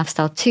into my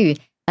lifestyle too,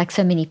 like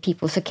so many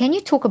people. So can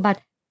you talk about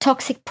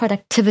toxic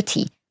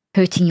productivity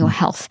hurting your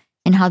health,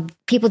 and how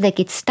people that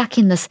get stuck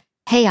in this,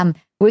 hey, I'm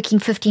working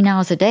 15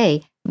 hours a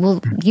day.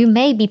 Well, you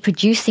may be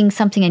producing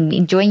something and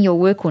enjoying your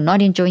work or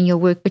not enjoying your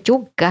work, but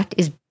your gut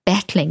is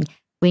battling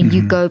when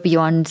you go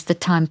beyond the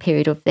time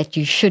period of that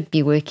you should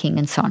be working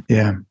and so on.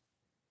 Yeah,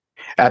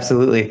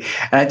 absolutely.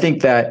 And I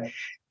think that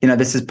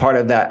this is part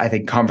of that, I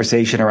think,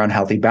 conversation around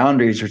healthy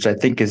boundaries, which I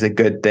think is a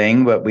good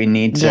thing, but we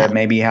need to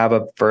maybe have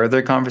a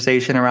further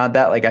conversation around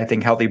that. Like, I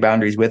think healthy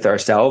boundaries with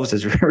ourselves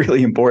is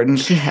really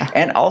important. Yeah.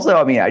 And also,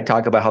 I mean, I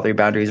talk about healthy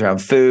boundaries around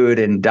food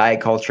and diet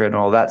culture and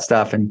all that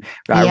stuff, and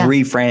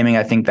reframing,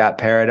 I think, that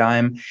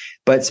paradigm.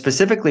 But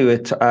specifically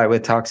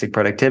with toxic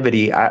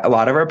productivity, a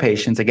lot of our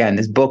patients, again,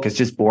 this book is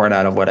just born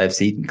out of what I've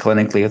seen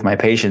clinically with my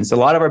patients. A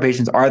lot of our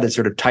patients are the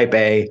sort of type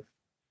A,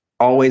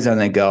 always on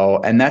the go.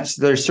 And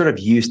they're sort of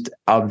used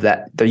of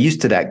that. They're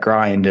used to that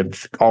grind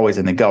of always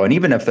on the go. And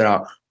even if they're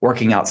not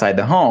working outside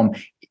the home,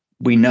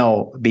 we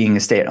know being a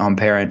stay-at-home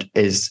parent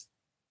is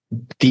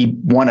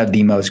one of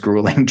the most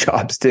grueling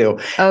jobs too.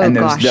 And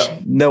there's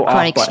no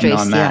off button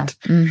on that.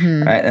 Yeah.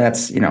 Mm-hmm. Right? And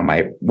that's,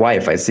 my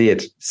wife, I see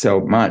it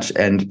so much.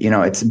 And,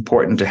 it's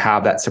important to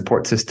have that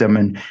support system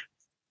and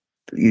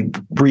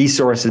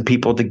resources,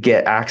 people to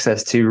get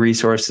access to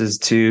resources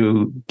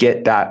to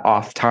get that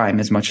off time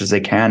as much as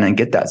they can and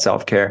get that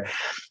self-care.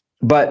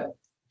 And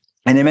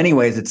in many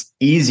ways, it's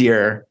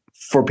easier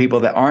for people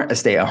that aren't a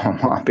stay-at-home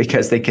mom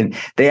because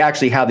they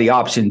actually have the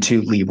option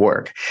to leave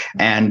work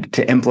and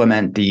to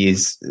implement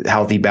these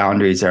healthy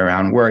boundaries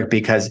around work.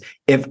 Because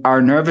if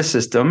our nervous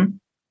system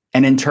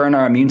and in turn,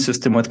 our immune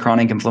system with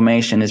chronic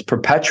inflammation is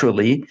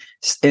perpetually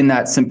in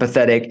that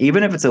sympathetic,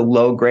 even if it's a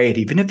low grade,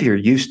 even if you're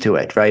used to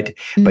it, right?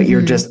 Mm-hmm. But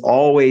you're just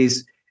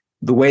always,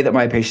 the way that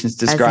my patients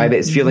describe it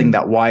is feeling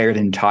that wired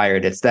and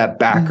tired. It's that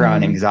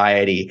background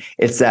anxiety.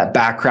 It's that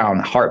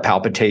background heart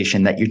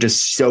palpitation that you're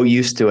just so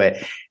used to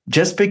it.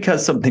 Just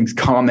because something's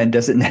common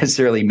doesn't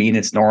necessarily mean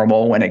it's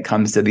normal when it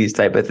comes to these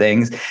type of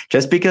things.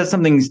 Just because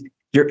something's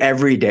your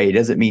everyday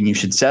doesn't mean you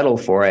should settle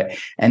for it.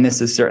 And this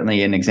is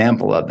certainly an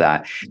example of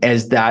that,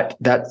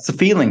 that's the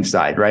feeling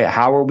side, right?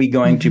 How are we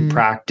going to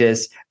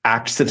practice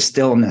acts of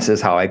stillness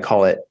is how I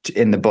call it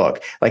in the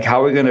book. Like,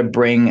 how are we going to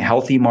bring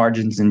healthy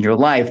margins in your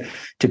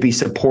life to be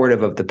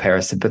supportive of the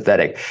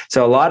parasympathetic?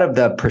 So a lot of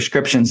the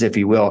prescriptions, if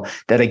you will,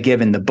 that I give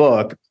in the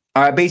book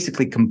I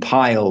basically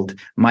compiled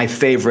my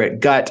favorite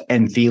gut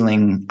and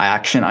feeling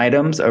action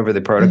items over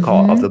the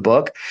protocol of the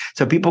book.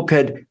 So people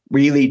could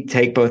really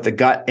take both the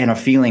gut and a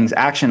feelings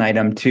action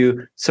item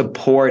to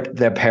support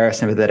the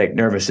parasympathetic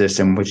nervous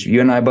system, which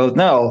you and I both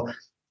know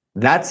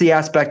that's the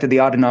aspect of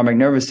the autonomic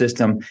nervous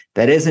system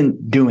that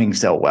isn't doing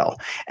so well.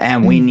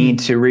 And we need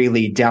to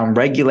really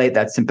downregulate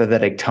that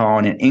sympathetic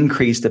tone and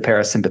increase the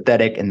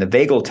parasympathetic and the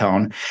vagal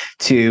tone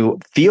to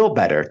feel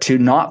better, to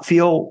not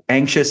feel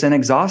anxious and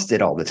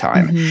exhausted all the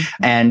time.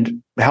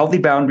 And healthy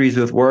boundaries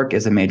with work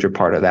is a major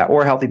part of that,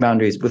 or healthy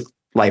boundaries with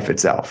life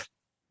itself.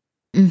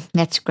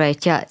 That's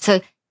great. Yeah. So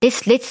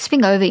let's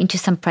swing over into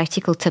some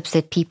practical tips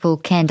that people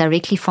can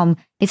directly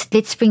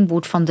let's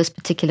springboard from this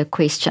particular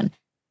question.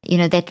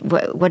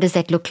 What does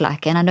that look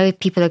like? And I know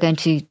you're going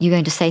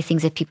to say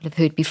things that people have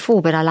heard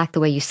before, but I like the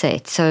way you say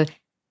it. So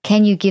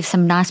can you give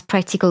some nice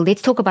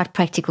let's talk about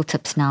practical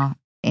tips now.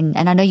 And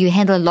I know you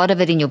handle a lot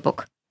of it in your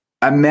book.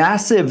 A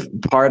massive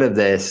part of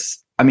this,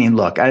 I mean,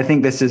 look, I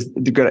think this is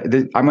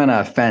good. I'm going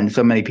to offend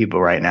so many people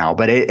right now,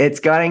 but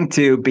it's going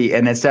to be,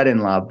 and it's said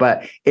in love,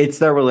 but it's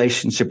their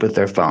relationship with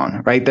their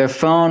phone, right? Their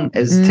phone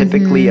is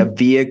typically a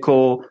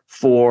vehicle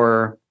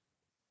for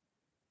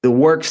the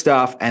work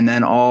stuff. And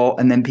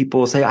then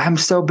people will say, I'm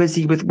so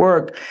busy with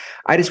work.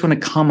 I just want to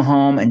come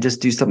home and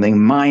just do something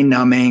mind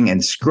numbing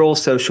and scroll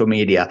social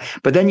media.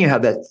 But then you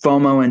have that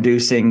FOMO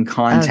inducing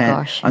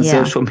content on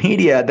social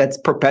media that's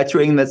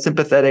perpetuating that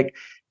sympathetic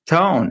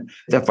tone,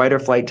 the fight or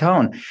flight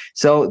tone.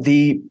 So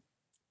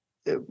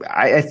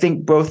I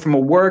think both from a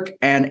work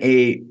and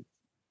a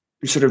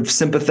sort of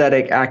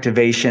sympathetic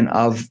activation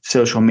of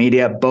social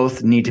media,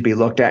 both need to be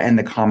looked at. And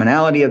the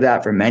commonality of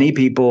that for many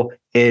people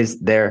is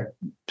their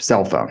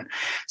cell phone.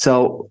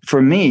 So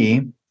for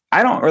me,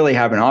 I don't really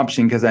have an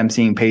option because I'm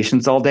seeing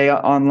patients all day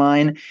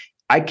online.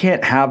 I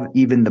can't have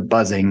even the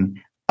buzzing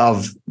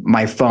of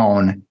my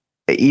phone,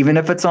 even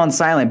if it's on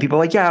silent. People are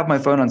like, yeah, I have my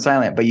phone on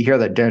silent, but you hear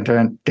that dun,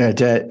 dun, dun,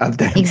 dun, of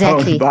the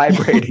phone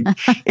vibrating.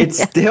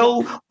 It's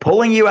still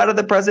pulling you out of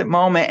the present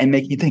moment and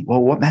making you think,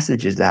 well, what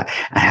message is that?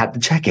 I have to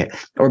check it.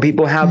 Or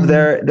people have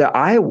the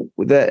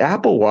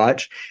Apple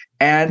Watch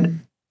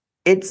and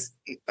it's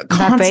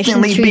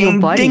constantly being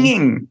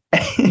dinging.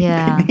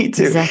 Yeah, you need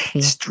to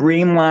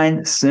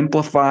streamline,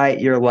 simplify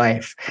your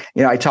life.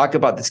 I talk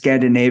about the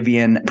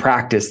Scandinavian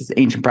practice, this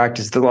ancient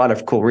practice. There's a lot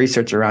of cool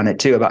research around it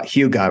too, about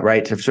Hygge,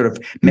 right? To sort of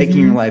making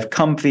your life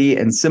comfy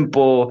and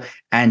simple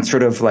and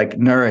sort of like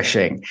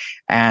nourishing.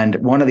 And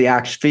one of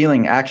the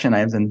feeling action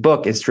items in the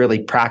book is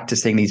really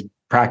practicing these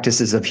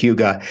practices of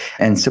Hygge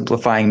and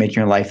simplifying, making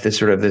your life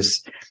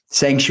this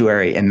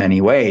sanctuary in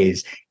many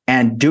ways.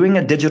 And doing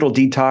a digital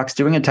detox,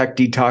 doing a tech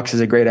detox is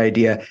a great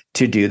idea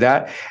to do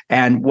that.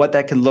 And what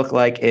that can look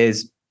like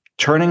is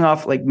turning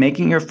off, like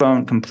making your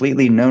phone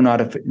completely no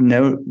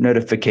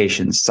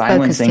notifications,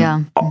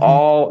 silencing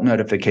all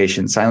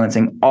notifications,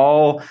 silencing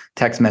all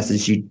text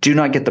messages. You do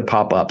not get the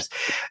pop-ups,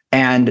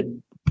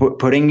 and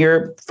putting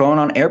your phone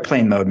on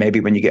airplane mode, maybe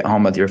when you get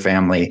home with your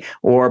family,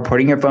 or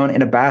putting your phone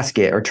in a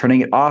basket or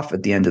turning it off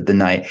at the end of the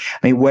night.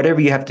 I mean, whatever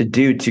you have to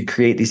do to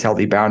create these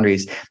healthy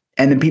boundaries.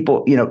 And then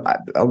people,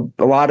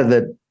 a lot of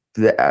the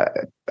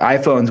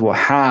iPhones will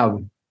have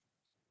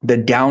the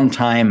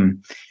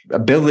downtime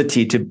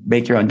ability to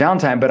make your own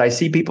downtime, but I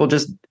see people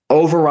just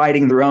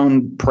overriding their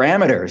own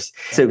parameters.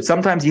 So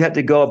sometimes you have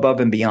to go above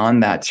and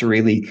beyond that to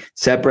really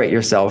separate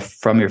yourself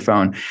from your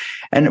phone.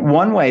 And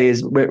one way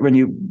is when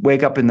you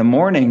wake up in the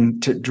morning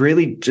to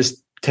really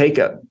just take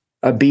a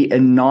beat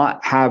and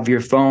not have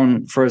your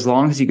phone for as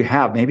long as you can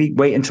have. Maybe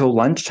wait until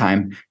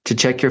lunchtime to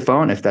check your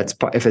phone if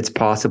it's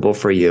possible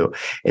for you.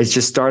 Is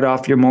just start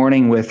off your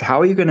morning with,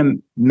 how are you going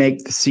to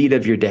make the seed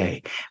of your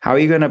day? How are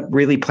you going to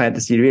really plant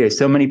the seed of your day?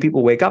 So many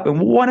people wake up and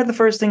one of the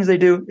first things they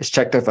do is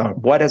check their phone.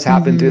 What has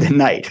happened through the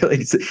night?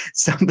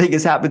 Something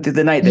has happened through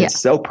the night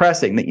that's so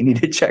pressing that you need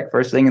to check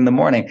first thing in the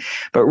morning.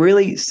 But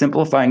really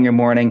simplifying your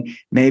morning,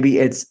 maybe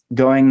it's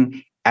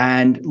going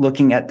and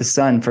looking at the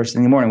sun first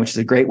thing in the morning, which is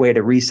a great way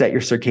to reset your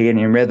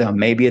circadian rhythm.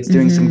 Maybe it's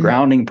doing some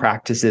grounding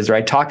practices, or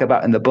I talk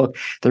about in the book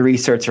the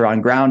research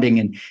around grounding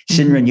and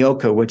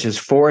Shinrin-yoku, which is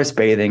forest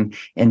bathing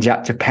in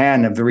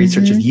Japan, of the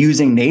research of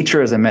using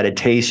nature as a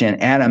meditation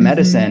and a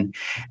medicine,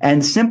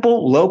 and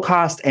simple, low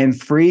cost and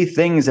free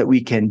things that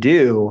we can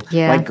do,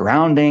 like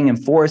grounding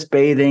and forest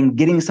bathing,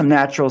 getting some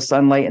natural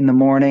sunlight in the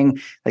morning,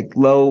 like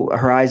low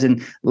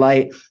horizon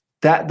light.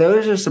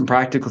 Those are some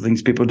practical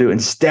things people do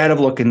instead of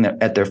looking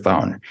at their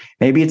phone.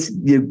 Maybe it's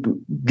you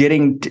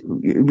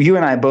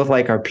and I both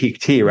like our peak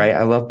tea, right?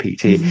 I love peak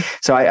tea.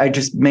 So I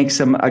just make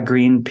a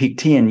green peak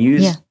tea and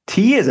use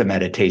tea as a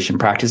meditation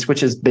practice,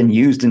 which has been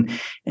used in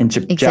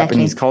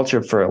Japanese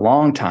culture for a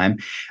long time,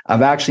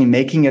 of actually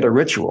making it a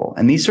ritual.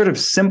 And these sort of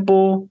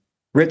simple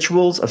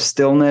rituals of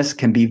stillness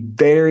can be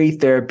very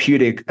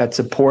therapeutic at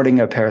supporting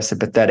a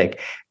parasympathetic.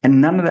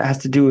 And none of that has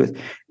to do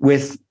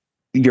with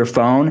your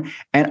phone.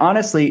 And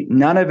honestly,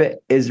 none of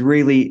it is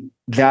really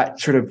that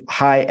sort of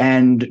high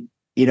end,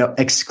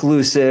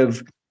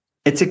 exclusive.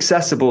 It's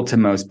accessible to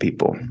most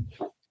people.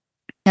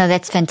 No,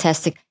 that's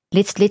fantastic.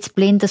 Let's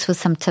blend this with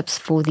some tips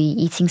for the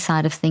eating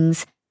side of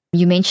things.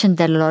 You mentioned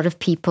that a lot of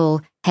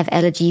people have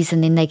allergies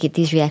and then they get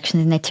these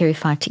reactions and they're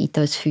terrified to eat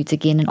those foods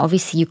again. And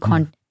obviously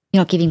you're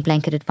not giving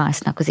blanket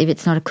advice now, because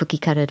it's not a cookie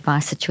cutter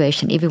advice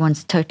situation.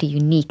 Everyone's totally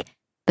unique.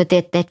 But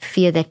that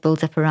fear that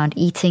builds up around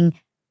eating,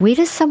 where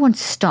does someone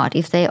start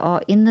if they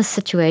are in this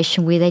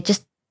situation where they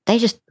just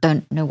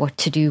don't know what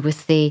to do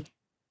with their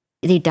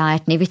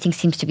diet and everything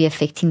seems to be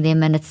affecting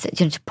them, and it's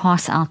to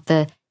pass out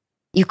to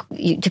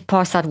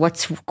pass out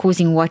what's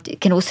causing what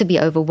can also be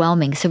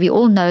overwhelming. So we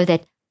all know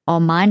that our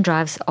mind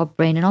drives our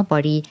brain and our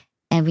body,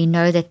 and we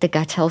know that the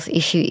gut health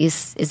issue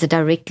is a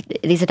direct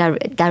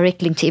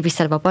link to every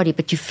cell of our body,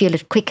 but you feel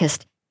it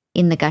quickest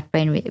in the gut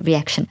brain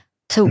reaction.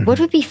 So what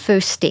would be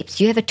first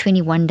steps? You have a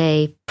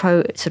 21-day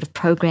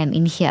program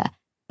in here.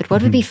 But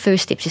what would be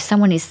first steps if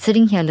someone is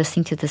sitting here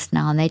listening to this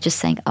now and they're just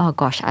saying, oh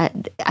gosh, I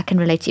can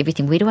relate to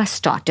everything. Where do I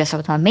start? Do I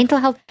start with my mental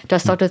health? Do I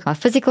start with my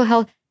physical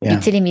health?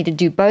 You're telling me to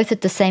do both at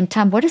the same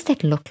time. What does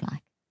that look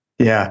like?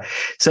 Yeah.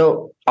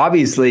 So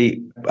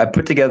obviously I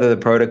put together the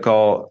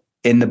protocol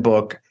in the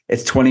book.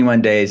 It's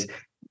 21 days.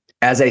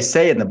 As I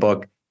say in the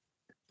book,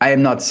 I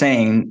am not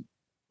saying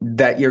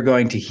that you're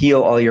going to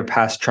heal all your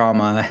past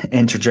trauma,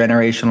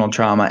 intergenerational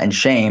trauma, and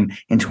shame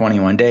in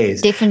 21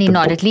 days. Definitely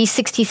not. At least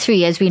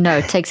 63, as we know.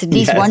 It takes at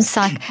least one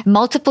cycle,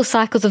 multiple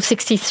cycles of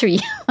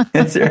 63.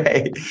 That's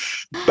right.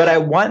 But I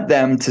want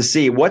them to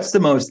see what's the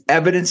most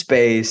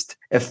evidence-based,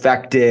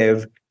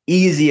 effective,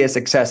 easiest,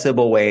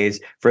 accessible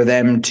ways for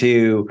them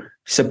to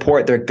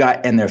support their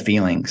gut and their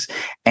feelings.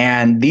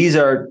 And these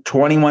are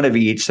 21 of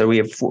each. So we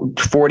have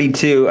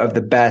 42 of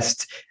the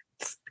best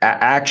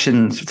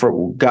actions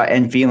for gut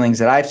and feelings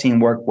that I've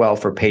seen work well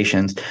for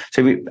patients.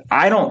 So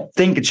I don't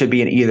think it should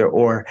be an either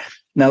or.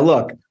 Now,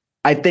 look,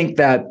 I think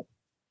that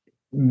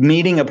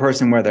meeting a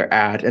person where they're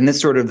at, and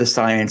this sort of the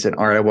science and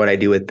art of what I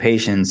do with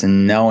patients,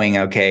 and knowing,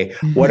 okay,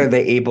 what are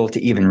they able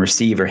to even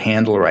receive or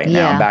handle right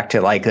now? Back to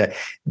like a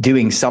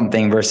doing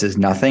something versus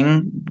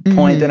nothing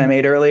point that I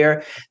made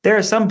earlier. There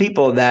are some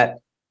people that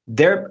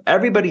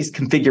everybody's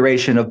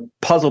configuration of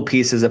puzzle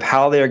pieces of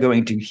how they're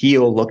going to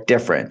heal look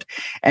different.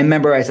 And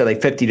remember, I said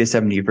like 50 to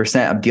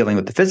 70% of dealing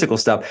with the physical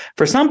stuff.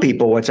 For some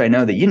people, which I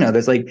know that,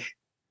 there's like,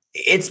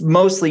 it's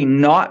mostly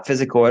not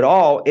physical at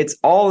all. It's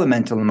all the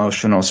mental,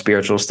 emotional,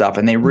 spiritual stuff.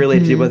 And they really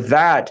deal with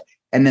that.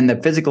 And then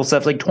the physical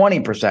stuff's like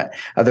 20%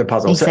 of their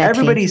puzzle. Exactly. So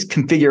everybody's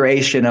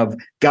configuration of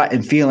gut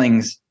and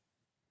feelings,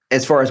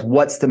 as far as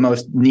what's the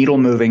most needle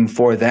moving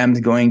for them, is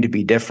going to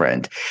be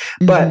different.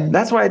 But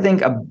that's why I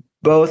think a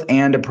both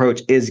and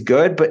approach is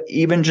good, but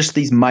even just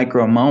these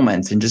micro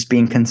moments and just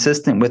being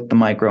consistent with the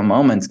micro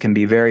moments can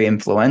be very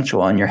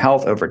influential on your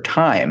health over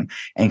time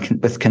and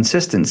with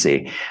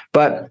consistency.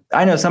 But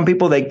I know some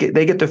people, they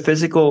get their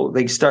physical,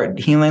 they start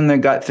healing their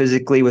gut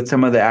physically with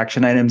some of the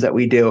action items that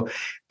we do.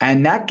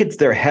 And that gets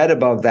their head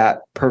above that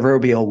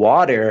proverbial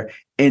water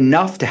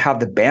enough to have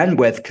the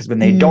bandwidth, because when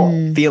they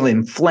don't feel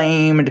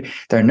inflamed,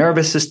 their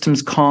nervous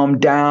system's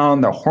calmed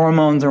down, their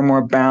hormones are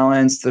more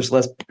balanced, there's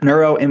less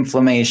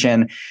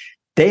neuroinflammation.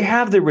 They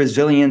have the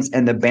resilience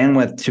and the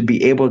bandwidth to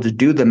be able to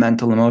do the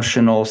mental,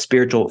 emotional,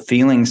 spiritual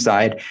feeling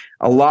side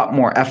a lot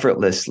more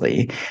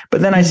effortlessly.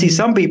 But then I see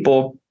some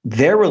people,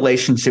 their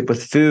relationship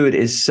with food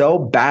is so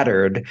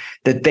battered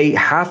that they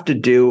have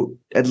to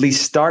at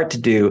least start to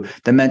do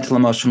the mental,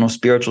 emotional,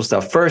 spiritual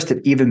stuff first to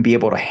even be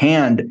able to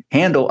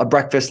handle a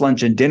breakfast,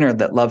 lunch, and dinner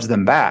that loves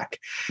them back.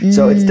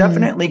 So it's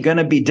definitely going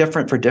to be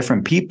different for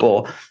different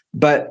people.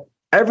 But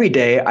every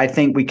day, I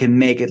think we can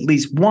make at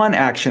least one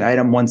action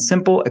item, one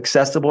simple,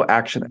 accessible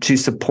action to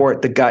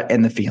support the gut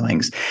and the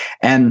feelings.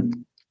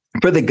 And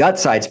for the gut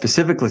side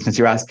specifically, since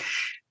you asked,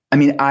 I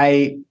mean,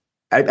 I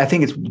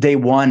think it's day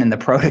one in the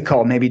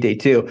protocol, maybe day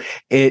two.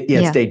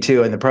 It's day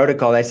two in the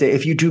protocol. I say,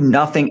 if you do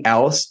nothing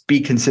else,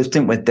 be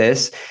consistent with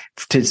this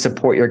to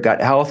support your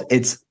gut health.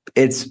 It's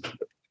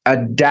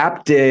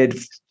adapted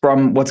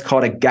from what's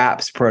called a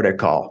GAPS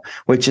protocol,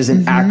 which is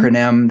an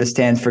acronym that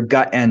stands for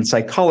gut and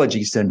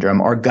psychology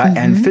syndrome, or gut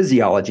and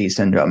physiology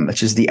syndrome,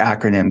 which is the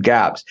acronym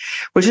GAPS,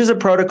 which is a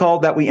protocol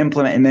that we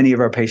implement in many of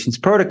our patients'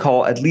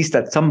 protocol, at least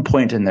at some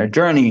point in their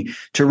journey,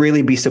 to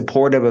really be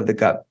supportive of the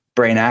gut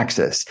brain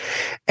axis.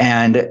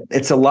 And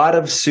it's a lot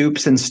of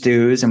soups and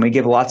stews, and we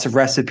give lots of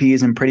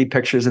recipes and pretty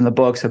pictures in the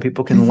book so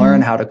people can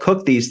learn how to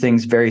cook these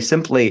things very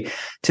simply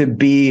to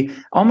be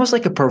almost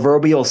like a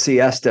proverbial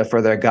siesta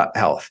for their gut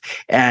health.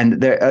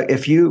 And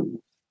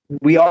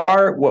we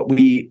are what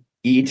we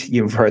eat.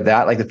 You've heard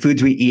that, like the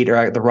foods we eat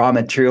are the raw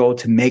material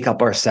to make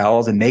up our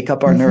cells and make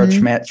up our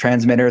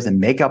neurotransmitters and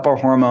make up our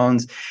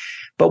hormones.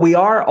 But we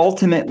are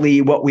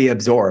ultimately what we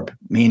absorb,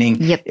 meaning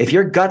if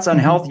your gut's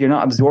unhealthy, you're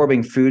not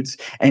absorbing foods.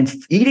 And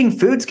eating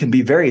foods can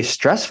be very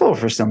stressful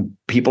for some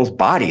people's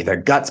body. Their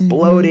gut's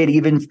bloated,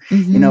 even,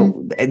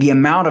 the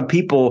amount of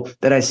people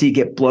that I see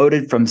get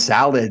bloated from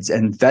salads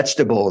and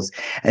vegetables.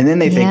 And then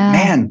they think,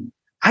 man,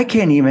 I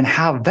can't even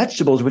have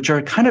vegetables, which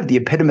are kind of the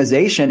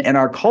epitomization in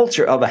our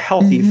culture of a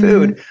healthy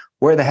food.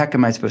 Where the heck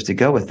am I supposed to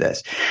go with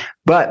this?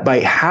 But by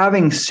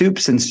having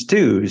soups and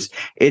stews,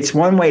 it's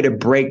one way to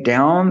break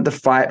down the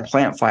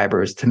plant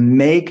fibers to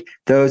make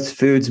those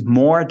foods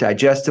more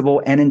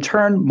digestible and in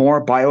turn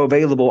more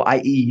bioavailable,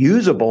 i.e.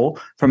 usable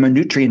from a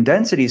nutrient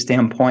density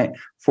standpoint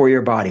for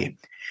your body.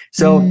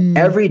 So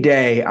every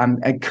day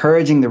I'm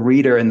encouraging the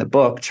reader in the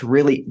book to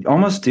really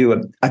almost do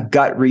a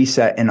gut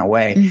reset in a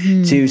way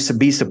to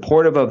be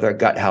supportive of their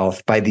gut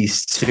health by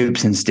these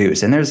soups and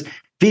stews. And there's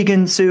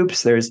vegan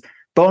soups, there's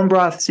bone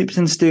broth soups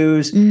and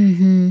stews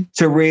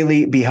to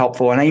really be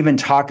helpful. And I even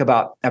talk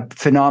about a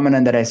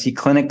phenomenon that I see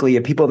clinically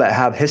of people that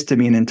have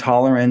histamine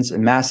intolerance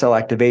and mast cell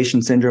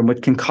activation syndrome,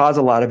 which can cause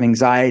a lot of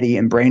anxiety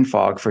and brain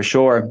fog for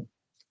sure.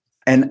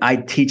 And I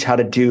teach how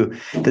to do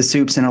the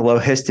soups in a low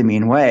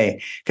histamine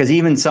way, because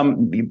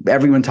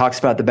everyone talks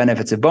about the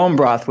benefits of bone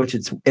broth, which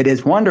it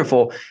is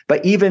wonderful,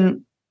 but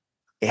even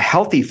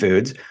healthy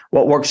foods,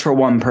 what works for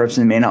one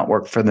person may not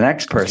work for the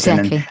next person.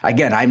 Exactly. And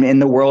again, I'm in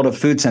the world of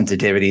food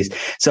sensitivities.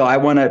 So I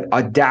want to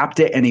adapt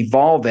it and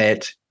evolve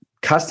it,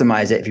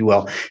 customize it, if you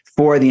will,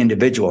 for the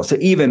individual. So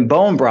even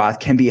bone broth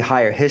can be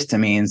higher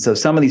histamine. So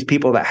some of these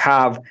people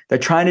they're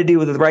trying to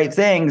do the right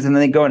things, and then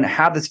they go and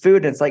have this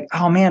food, and it's like,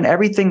 oh man,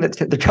 everything that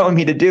they're telling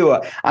me to do,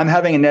 I'm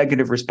having a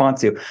negative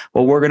response to.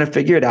 Well, we're going to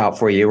figure it out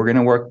for you.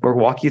 We'll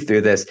walk you through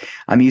this.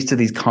 I'm used to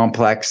these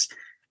complex,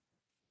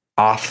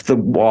 off the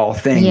wall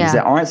things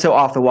that aren't so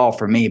off the wall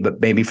for me,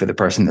 but maybe for the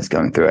person that's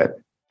going through it.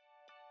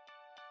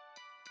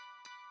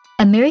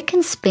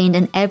 Americans spend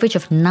an average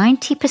of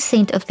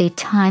 90% of their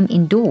time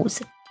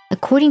indoors.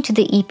 According to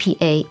the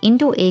EPA,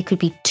 indoor air could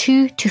be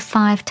 2 to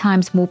 5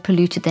 times more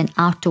polluted than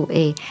outdoor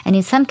air, and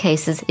in some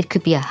cases, it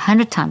could be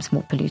 100 times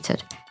more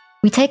polluted.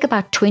 We take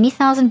about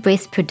 20,000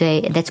 breaths per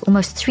day, and that's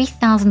almost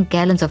 3,000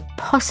 gallons of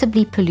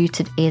possibly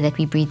polluted air that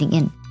we're breathing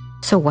in.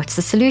 So what's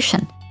the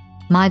solution?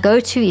 My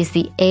go-to is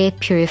the air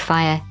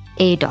purifier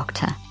Air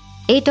Doctor.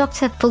 Air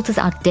Doctor filters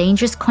out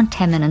dangerous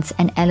contaminants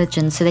and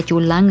allergens so that your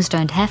lungs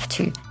don't have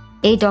to.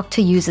 Air Doctor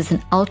uses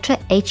an ultra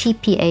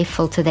HEPA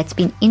filter that's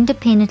been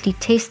independently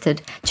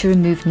tested to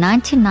remove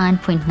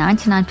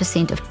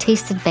 99.99% of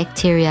tested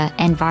bacteria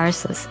and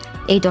viruses.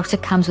 Air Doctor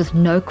comes with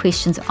no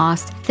questions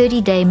asked,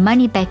 30-day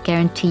money-back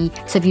guarantee,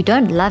 so if you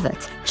don't love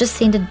it, just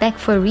send it back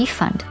for a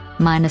refund,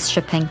 minus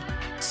shipping.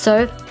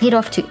 So head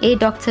off to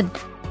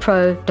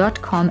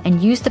airdoctorpro.com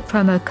and use the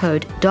promo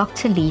code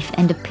DRLEAF,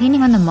 and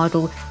depending on the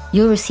model,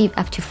 you'll receive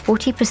up to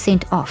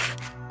 40% off.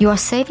 You are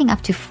saving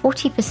up to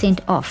 40%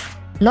 off.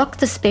 Lock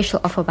the special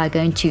offer by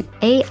going to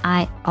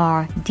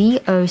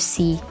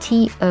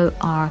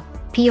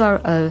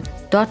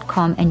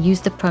airdoctorpro.com and use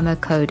the promo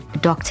code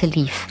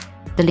DRLEAF.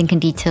 The link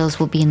and details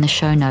will be in the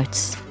show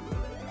notes.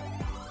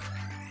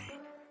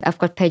 I've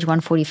got page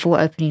 144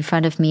 open in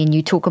front of me, and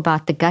you talk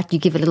about the gut. You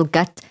give a little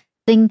gut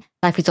thing,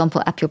 like for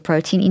example, up your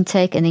protein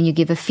intake, and then you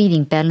give a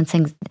feeding, balance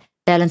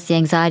the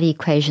anxiety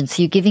equation.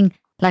 So you're giving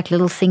like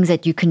little things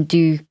that you can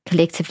do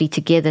collectively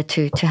together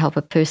to help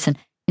a person.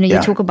 You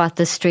talk about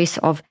the stress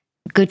of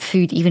good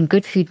food, even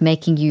good food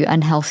making you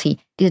unhealthy.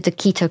 The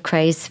keto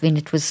craze when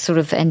it was sort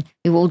of, and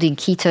we were all doing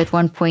keto at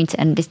one point,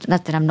 and it's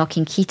not that I'm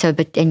knocking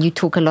keto, and you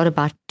talk a lot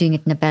about doing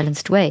it in a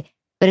balanced way,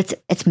 but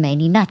it's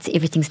mainly nuts.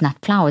 Everything's nut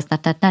flours,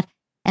 nut.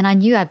 And I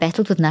knew I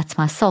battled with nuts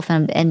myself,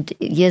 and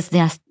years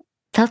then I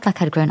felt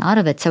like I'd grown out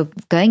of it. So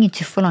going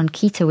into full on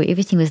keto where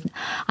everything was,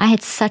 I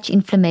had such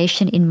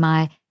inflammation in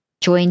my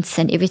joints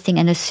and everything.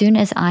 And as soon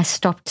as I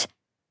stopped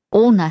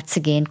all nuts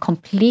again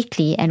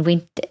completely and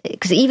went,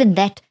 because even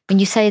that, when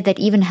you say that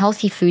even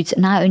healthy foods,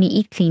 now I only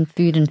eat clean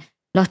food and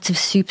lots of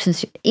soups,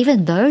 and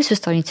even those were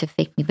starting to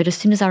affect me. But as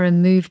soon as I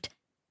removed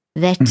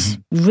that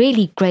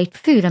really great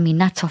food, I mean,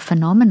 nuts are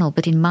phenomenal,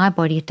 but in my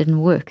body it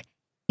didn't work,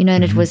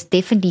 and it was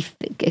definitely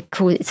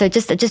cool. So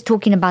just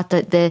talking about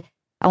the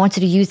I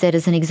wanted to use that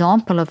as an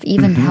example of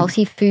even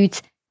healthy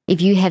foods.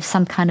 If you have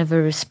some kind of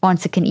a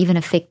response, it can even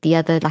affect the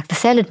other, like the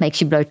salad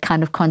makes you bloat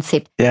kind of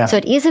concept. Yeah. So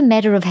it is a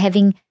matter of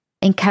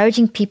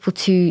encouraging people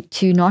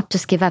to not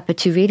just give up, but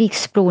to really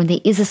explore. And there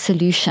is a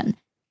solution.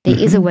 There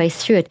is a way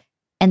through it.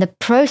 And the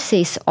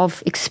process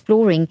of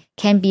exploring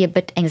can be a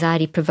bit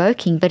anxiety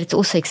provoking, but it's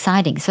also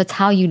exciting. So it's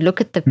how you look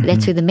at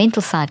that's where the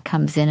mental side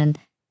comes in. And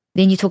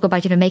then you talk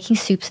about, making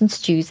soups and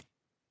stews.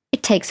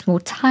 It takes more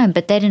time,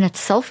 but that in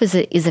itself is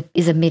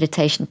a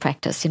meditation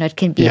practice. It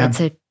can be, it's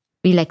a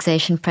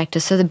relaxation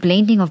practice. So the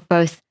blending of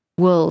both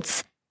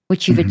worlds,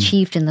 which you've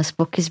achieved in this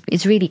book,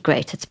 is really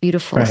great. It's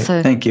beautiful. Right.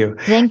 So thank you.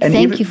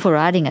 Thank you for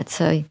writing it.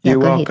 So you're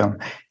welcome.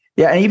 Ahead.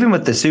 Yeah. And even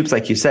with the soups,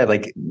 like you said,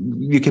 like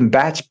you can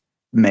batch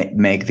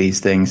make these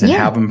things and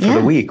have them for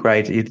the week,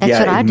 right? That's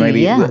what I do,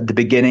 maybe at the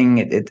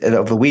beginning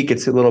of the week,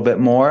 it's a little bit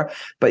more,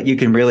 but you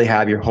can really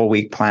have your whole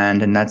week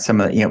planned. And that's some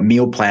of the,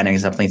 meal planning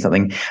is definitely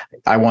something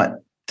I want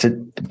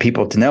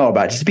people to know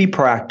about. Just be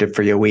proactive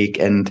for your week.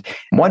 And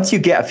once you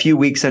get a few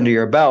weeks under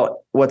your belt,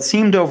 what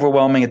seemed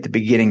overwhelming at the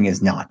beginning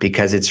is not,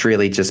 because it's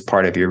really just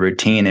part of your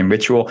routine and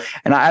ritual.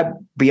 And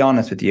I'll be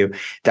honest with you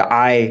that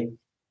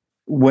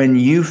when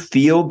you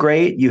feel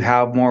great, you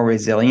have more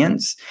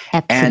resilience.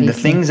 Absolutely. And the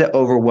things that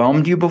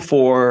overwhelmed you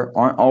before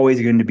aren't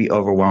always going to be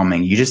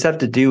overwhelming. You just have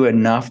to do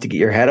enough to get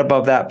your head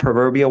above that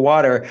proverbial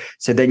water.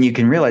 So then you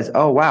can realize,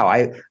 oh, wow,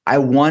 I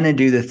want to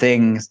do the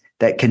things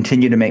that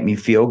continue to make me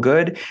feel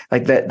good.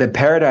 Like the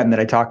paradigm that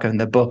I talk in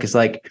the book is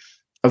like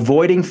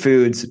avoiding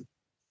foods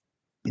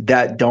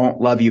that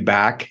don't love you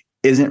back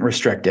isn't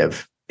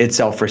restrictive. It's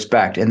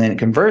self-respect. And then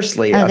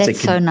conversely,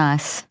 that's so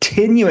nice.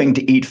 Continuing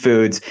to eat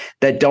foods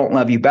that don't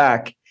love you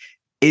back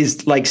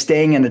is like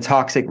staying in a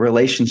toxic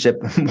relationship,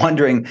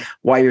 wondering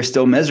why you're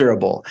still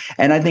miserable.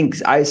 And I think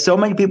so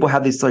many people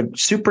have this like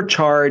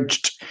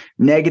supercharged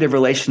negative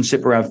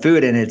relationship around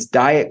food, and it's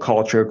diet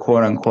culture,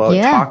 quote unquote,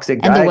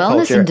 toxic diet culture. And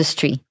the wellness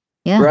industry.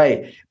 Yeah.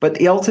 Right.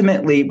 But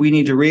ultimately, we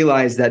need to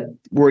realize that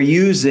we're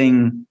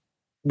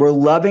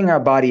loving our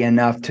body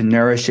enough to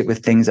nourish it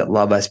with things that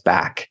love us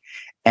back.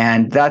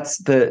 And that's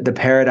the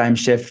paradigm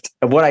shift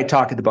of what I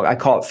talk in the book. I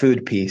call it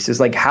food peace.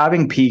 It's like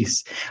having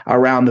peace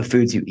around the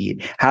foods you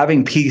eat,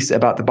 having peace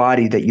about the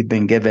body that you've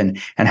been given,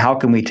 and how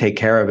can we take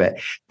care of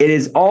it. It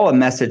is all a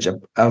message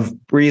of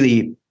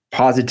really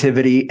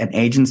positivity and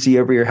agency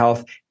over your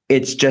health.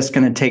 It's just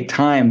going to take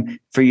time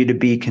for you to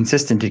be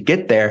consistent to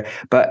get there.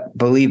 But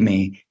believe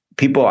me,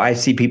 I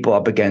see people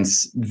up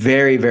against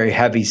very, very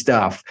heavy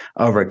stuff,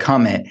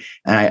 overcome it.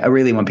 And I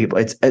really want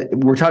people,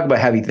 we're talking about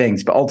heavy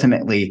things, but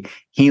ultimately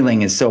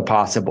healing is so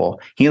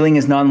possible. Healing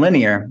is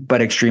nonlinear,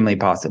 but extremely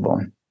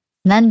possible.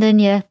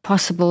 Nonlinear,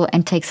 possible,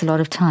 and takes a lot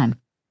of time.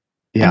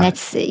 Yeah. And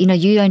that's,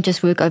 you don't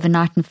just work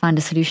overnight and find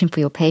a solution for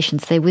your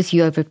patients. They're with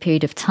you over a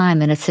period of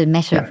time. And it's a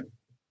matter of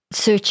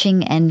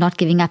searching and not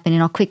giving up, and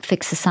in our quick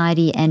fix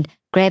society, and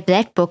grab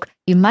that book.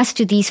 You must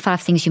do these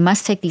 5 things. You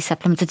must take these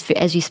supplements. It's,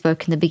 as you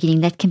spoke in the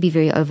beginning, that can be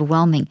very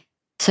overwhelming.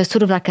 So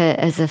sort of like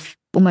as a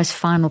almost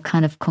final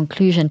kind of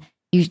conclusion,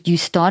 you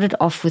started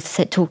off with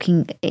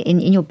talking in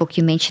your book,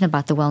 you mentioned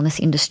about the wellness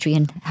industry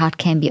and how it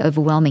can be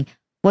overwhelming.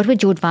 What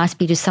would your advice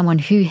be to someone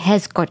who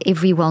has got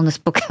every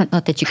wellness book,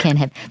 not that you can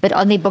have, but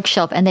on their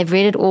bookshelf, and they've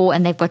read it all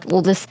and they've got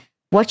all this?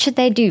 What should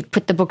they do?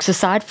 Put the books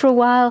aside for a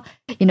while,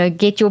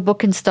 get your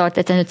book and start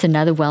that, and it's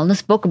another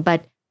wellness book,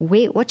 but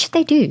what should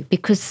they do?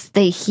 Because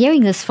they're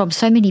hearing this from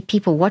so many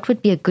people. What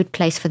would be a good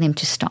place for them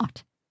to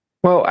start?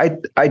 Well,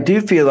 I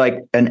do feel like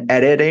an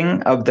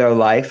editing of their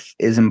life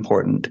is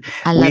important.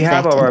 I love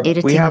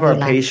we have our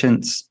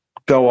patients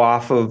go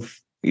off of,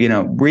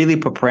 really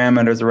put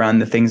parameters around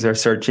the things they're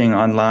searching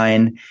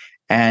online,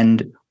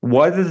 and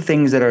what are the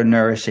things that are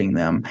nourishing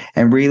them,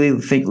 and really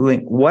think,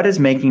 what is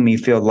making me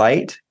feel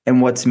light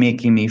and what's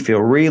making me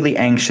feel really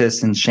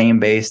anxious and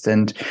shame-based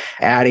and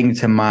adding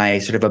to my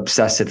sort of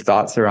obsessive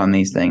thoughts around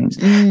these things.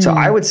 So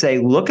I would say,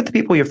 look at the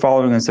people you're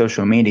following on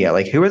social media.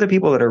 Like, who are the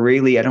people that are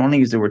really, I don't want to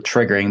use the word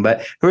triggering,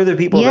 but who are the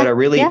people that are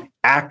really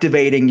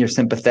activating your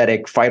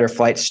sympathetic fight or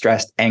flight,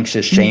 stressed,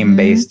 anxious,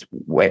 shame-based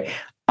way?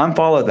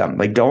 Unfollow them.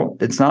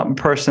 It's not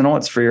personal.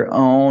 It's for your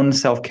own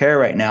self-care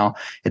right now.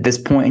 At this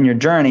point in your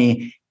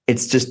journey,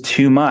 it's just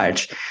too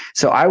much.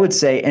 So I would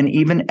say, and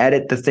even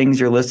edit the things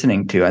you're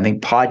listening to. I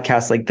think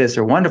podcasts like this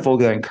are wonderful,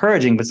 they're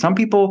encouraging, but some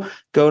people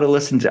go to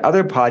listen to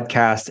other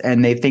podcasts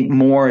and they think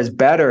more is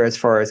better as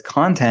far as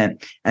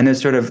content. And they're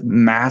sort of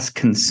mass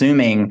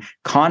consuming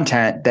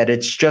content that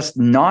it's just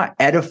not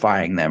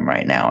edifying them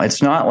right now.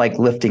 It's not like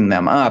lifting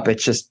them up.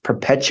 It's just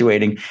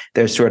perpetuating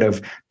their sort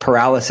of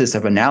paralysis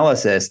of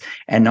analysis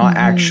and not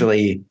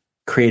actually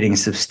creating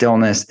some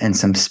stillness and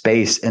some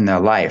space in their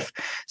life.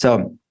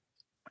 So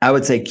I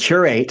would say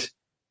curate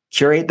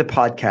the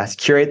podcast,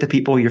 curate the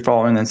people you're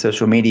following on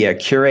social media,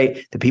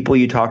 curate the people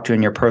you talk to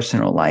in your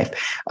personal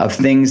life of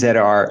things that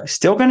are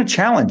still going to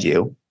challenge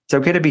you. It's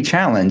okay to be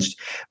challenged,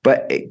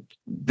 but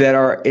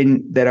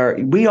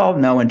we all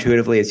know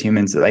intuitively as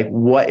humans, like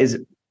what is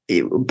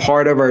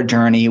part of our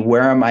journey,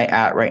 where am I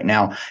at right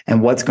now,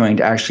 and what's going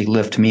to actually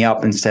lift me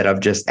up instead of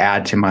just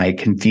add to my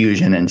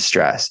confusion and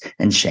stress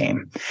and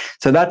shame.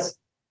 So that's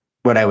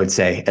what I would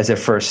say as a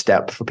first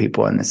step for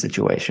people in this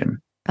situation.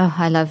 Oh,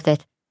 I love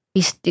that.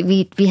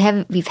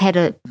 We've had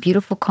a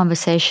beautiful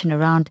conversation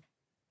around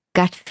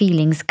gut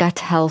feelings, gut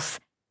health,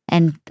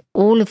 and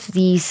all of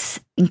these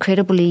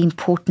incredibly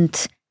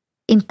important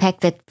impact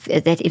that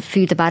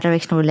through the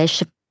bidirectional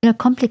relationship,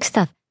 complex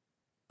stuff.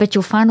 But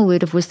your final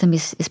word of wisdom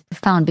is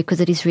profound, because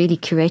it is really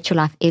curate your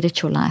life,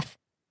 edit your life.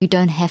 You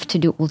don't have to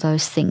do all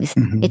those things.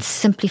 It's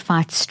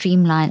simplified,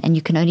 streamlined, and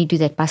you can only do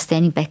that by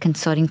standing back and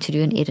starting to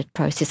do an edit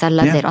process. I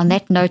love that. On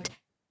that note,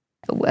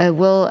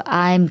 Will,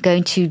 I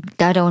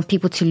don't want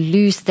people to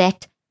lose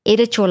that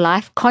edit your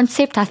life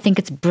concept. I think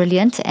it's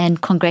brilliant,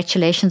 and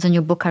congratulations on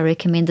your book. I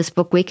recommend this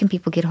book. Where can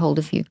people get hold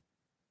of you?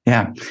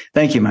 Yeah.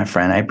 Thank you, my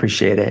friend. I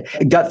appreciate it.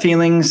 Gut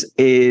Feelings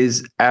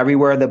is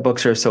everywhere that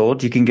books are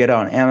sold. You can get it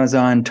on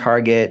Amazon,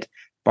 Target,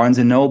 Barnes &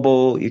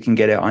 Noble. You can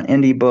get it on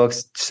indie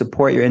books.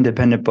 Support your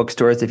independent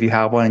bookstores if you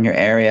have one in your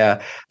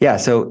area. Yeah.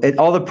 So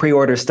all the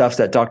pre-order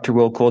stuff's at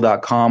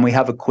drwillcole.com. We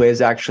have a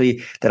quiz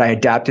actually that I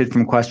adapted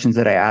from questions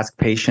that I ask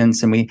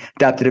patients, and we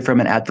adapted it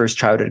from an adverse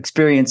childhood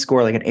experience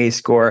score, like an ACE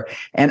score,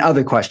 and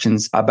other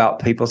questions about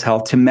people's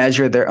health to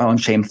measure their own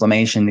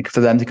shameflammation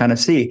for them to kind of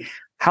see,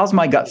 how's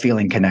my gut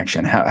feeling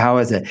connection? How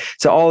is it?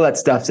 So all that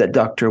stuff's at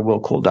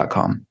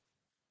drwillcole.com.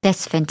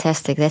 That's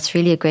fantastic. That's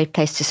really a great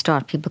place to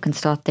start. People can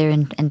start there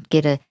and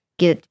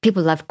get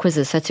people love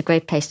quizzes, so it's a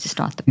great place to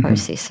start the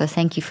process. So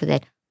thank you for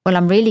that. Well,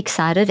 I'm really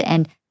excited,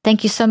 and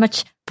thank you so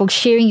much for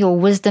sharing your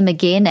wisdom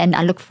again, and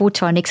I look forward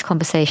to our next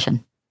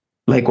conversation.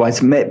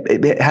 Likewise,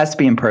 it has to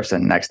be in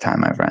person next time,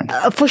 my friend.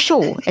 For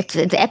sure. It's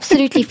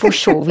absolutely for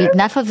sure. We've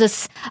enough of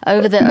this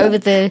over the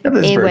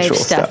airwave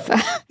stuff.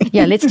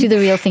 Yeah, let's do the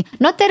real thing.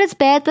 Not that it's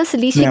bad, at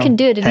least we can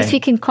do it. At least we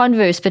can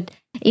converse, but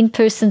in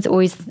person's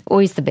always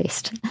the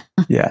best.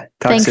 Yeah.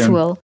 Thanks, soon.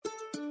 Will.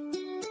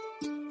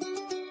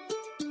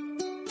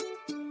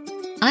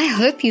 I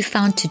hope you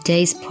found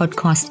today's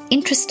podcast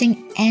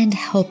interesting and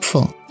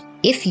helpful.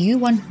 If you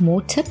want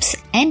more tips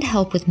and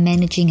help with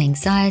managing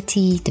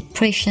anxiety,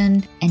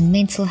 depression, and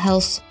mental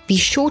health, be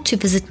sure to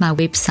visit my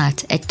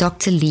website at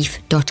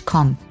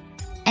drleaf.com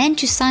and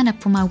to sign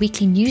up for my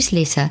weekly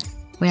newsletter,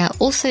 where I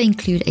also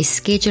include a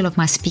schedule of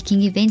my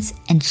speaking events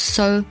and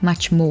so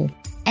much more.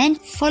 And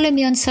follow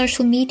me on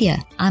social media.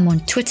 I'm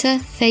on Twitter,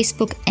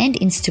 Facebook, and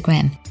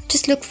Instagram.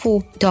 Just look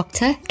for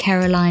Dr.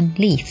 Caroline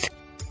Leaf.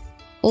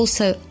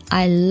 Also,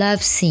 I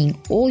love seeing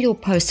all your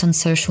posts on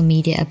social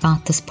media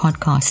about this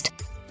podcast.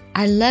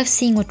 I love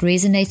seeing what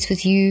resonates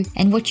with you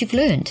and what you've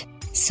learned.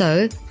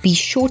 So be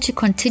sure to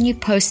continue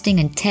posting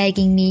and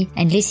tagging me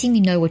and letting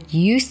me know what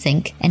you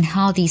think and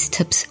how these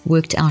tips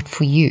worked out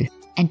for you.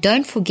 And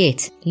don't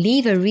forget,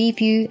 leave a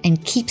review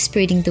and keep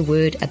spreading the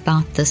word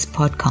about this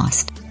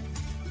podcast.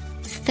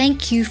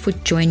 Thank you for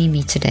joining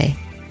me today.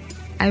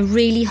 I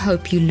really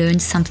hope you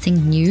learned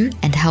something new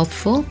and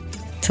helpful.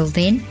 Till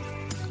then,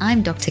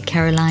 I'm Dr.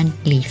 Caroline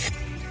Leaf.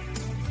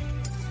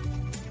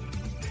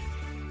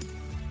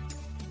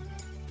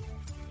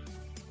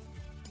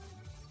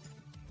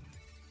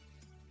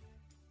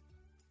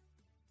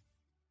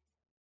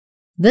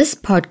 This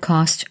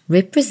podcast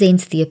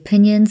represents the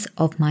opinions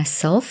of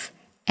myself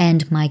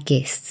and my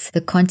guests. The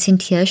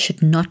content here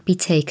should not be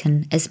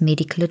taken as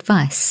medical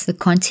advice. The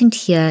content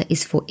here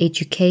is for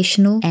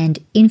educational and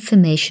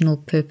informational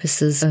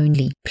purposes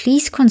only.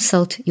 Please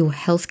consult your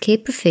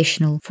healthcare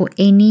professional for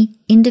any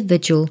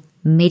individual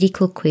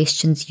medical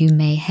questions you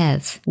may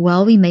have.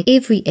 While we make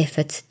every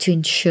effort to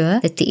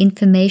ensure that the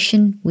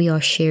information we are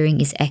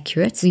sharing is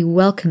accurate, we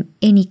welcome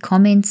any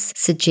comments,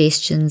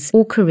 suggestions,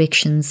 or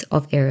corrections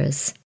of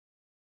errors.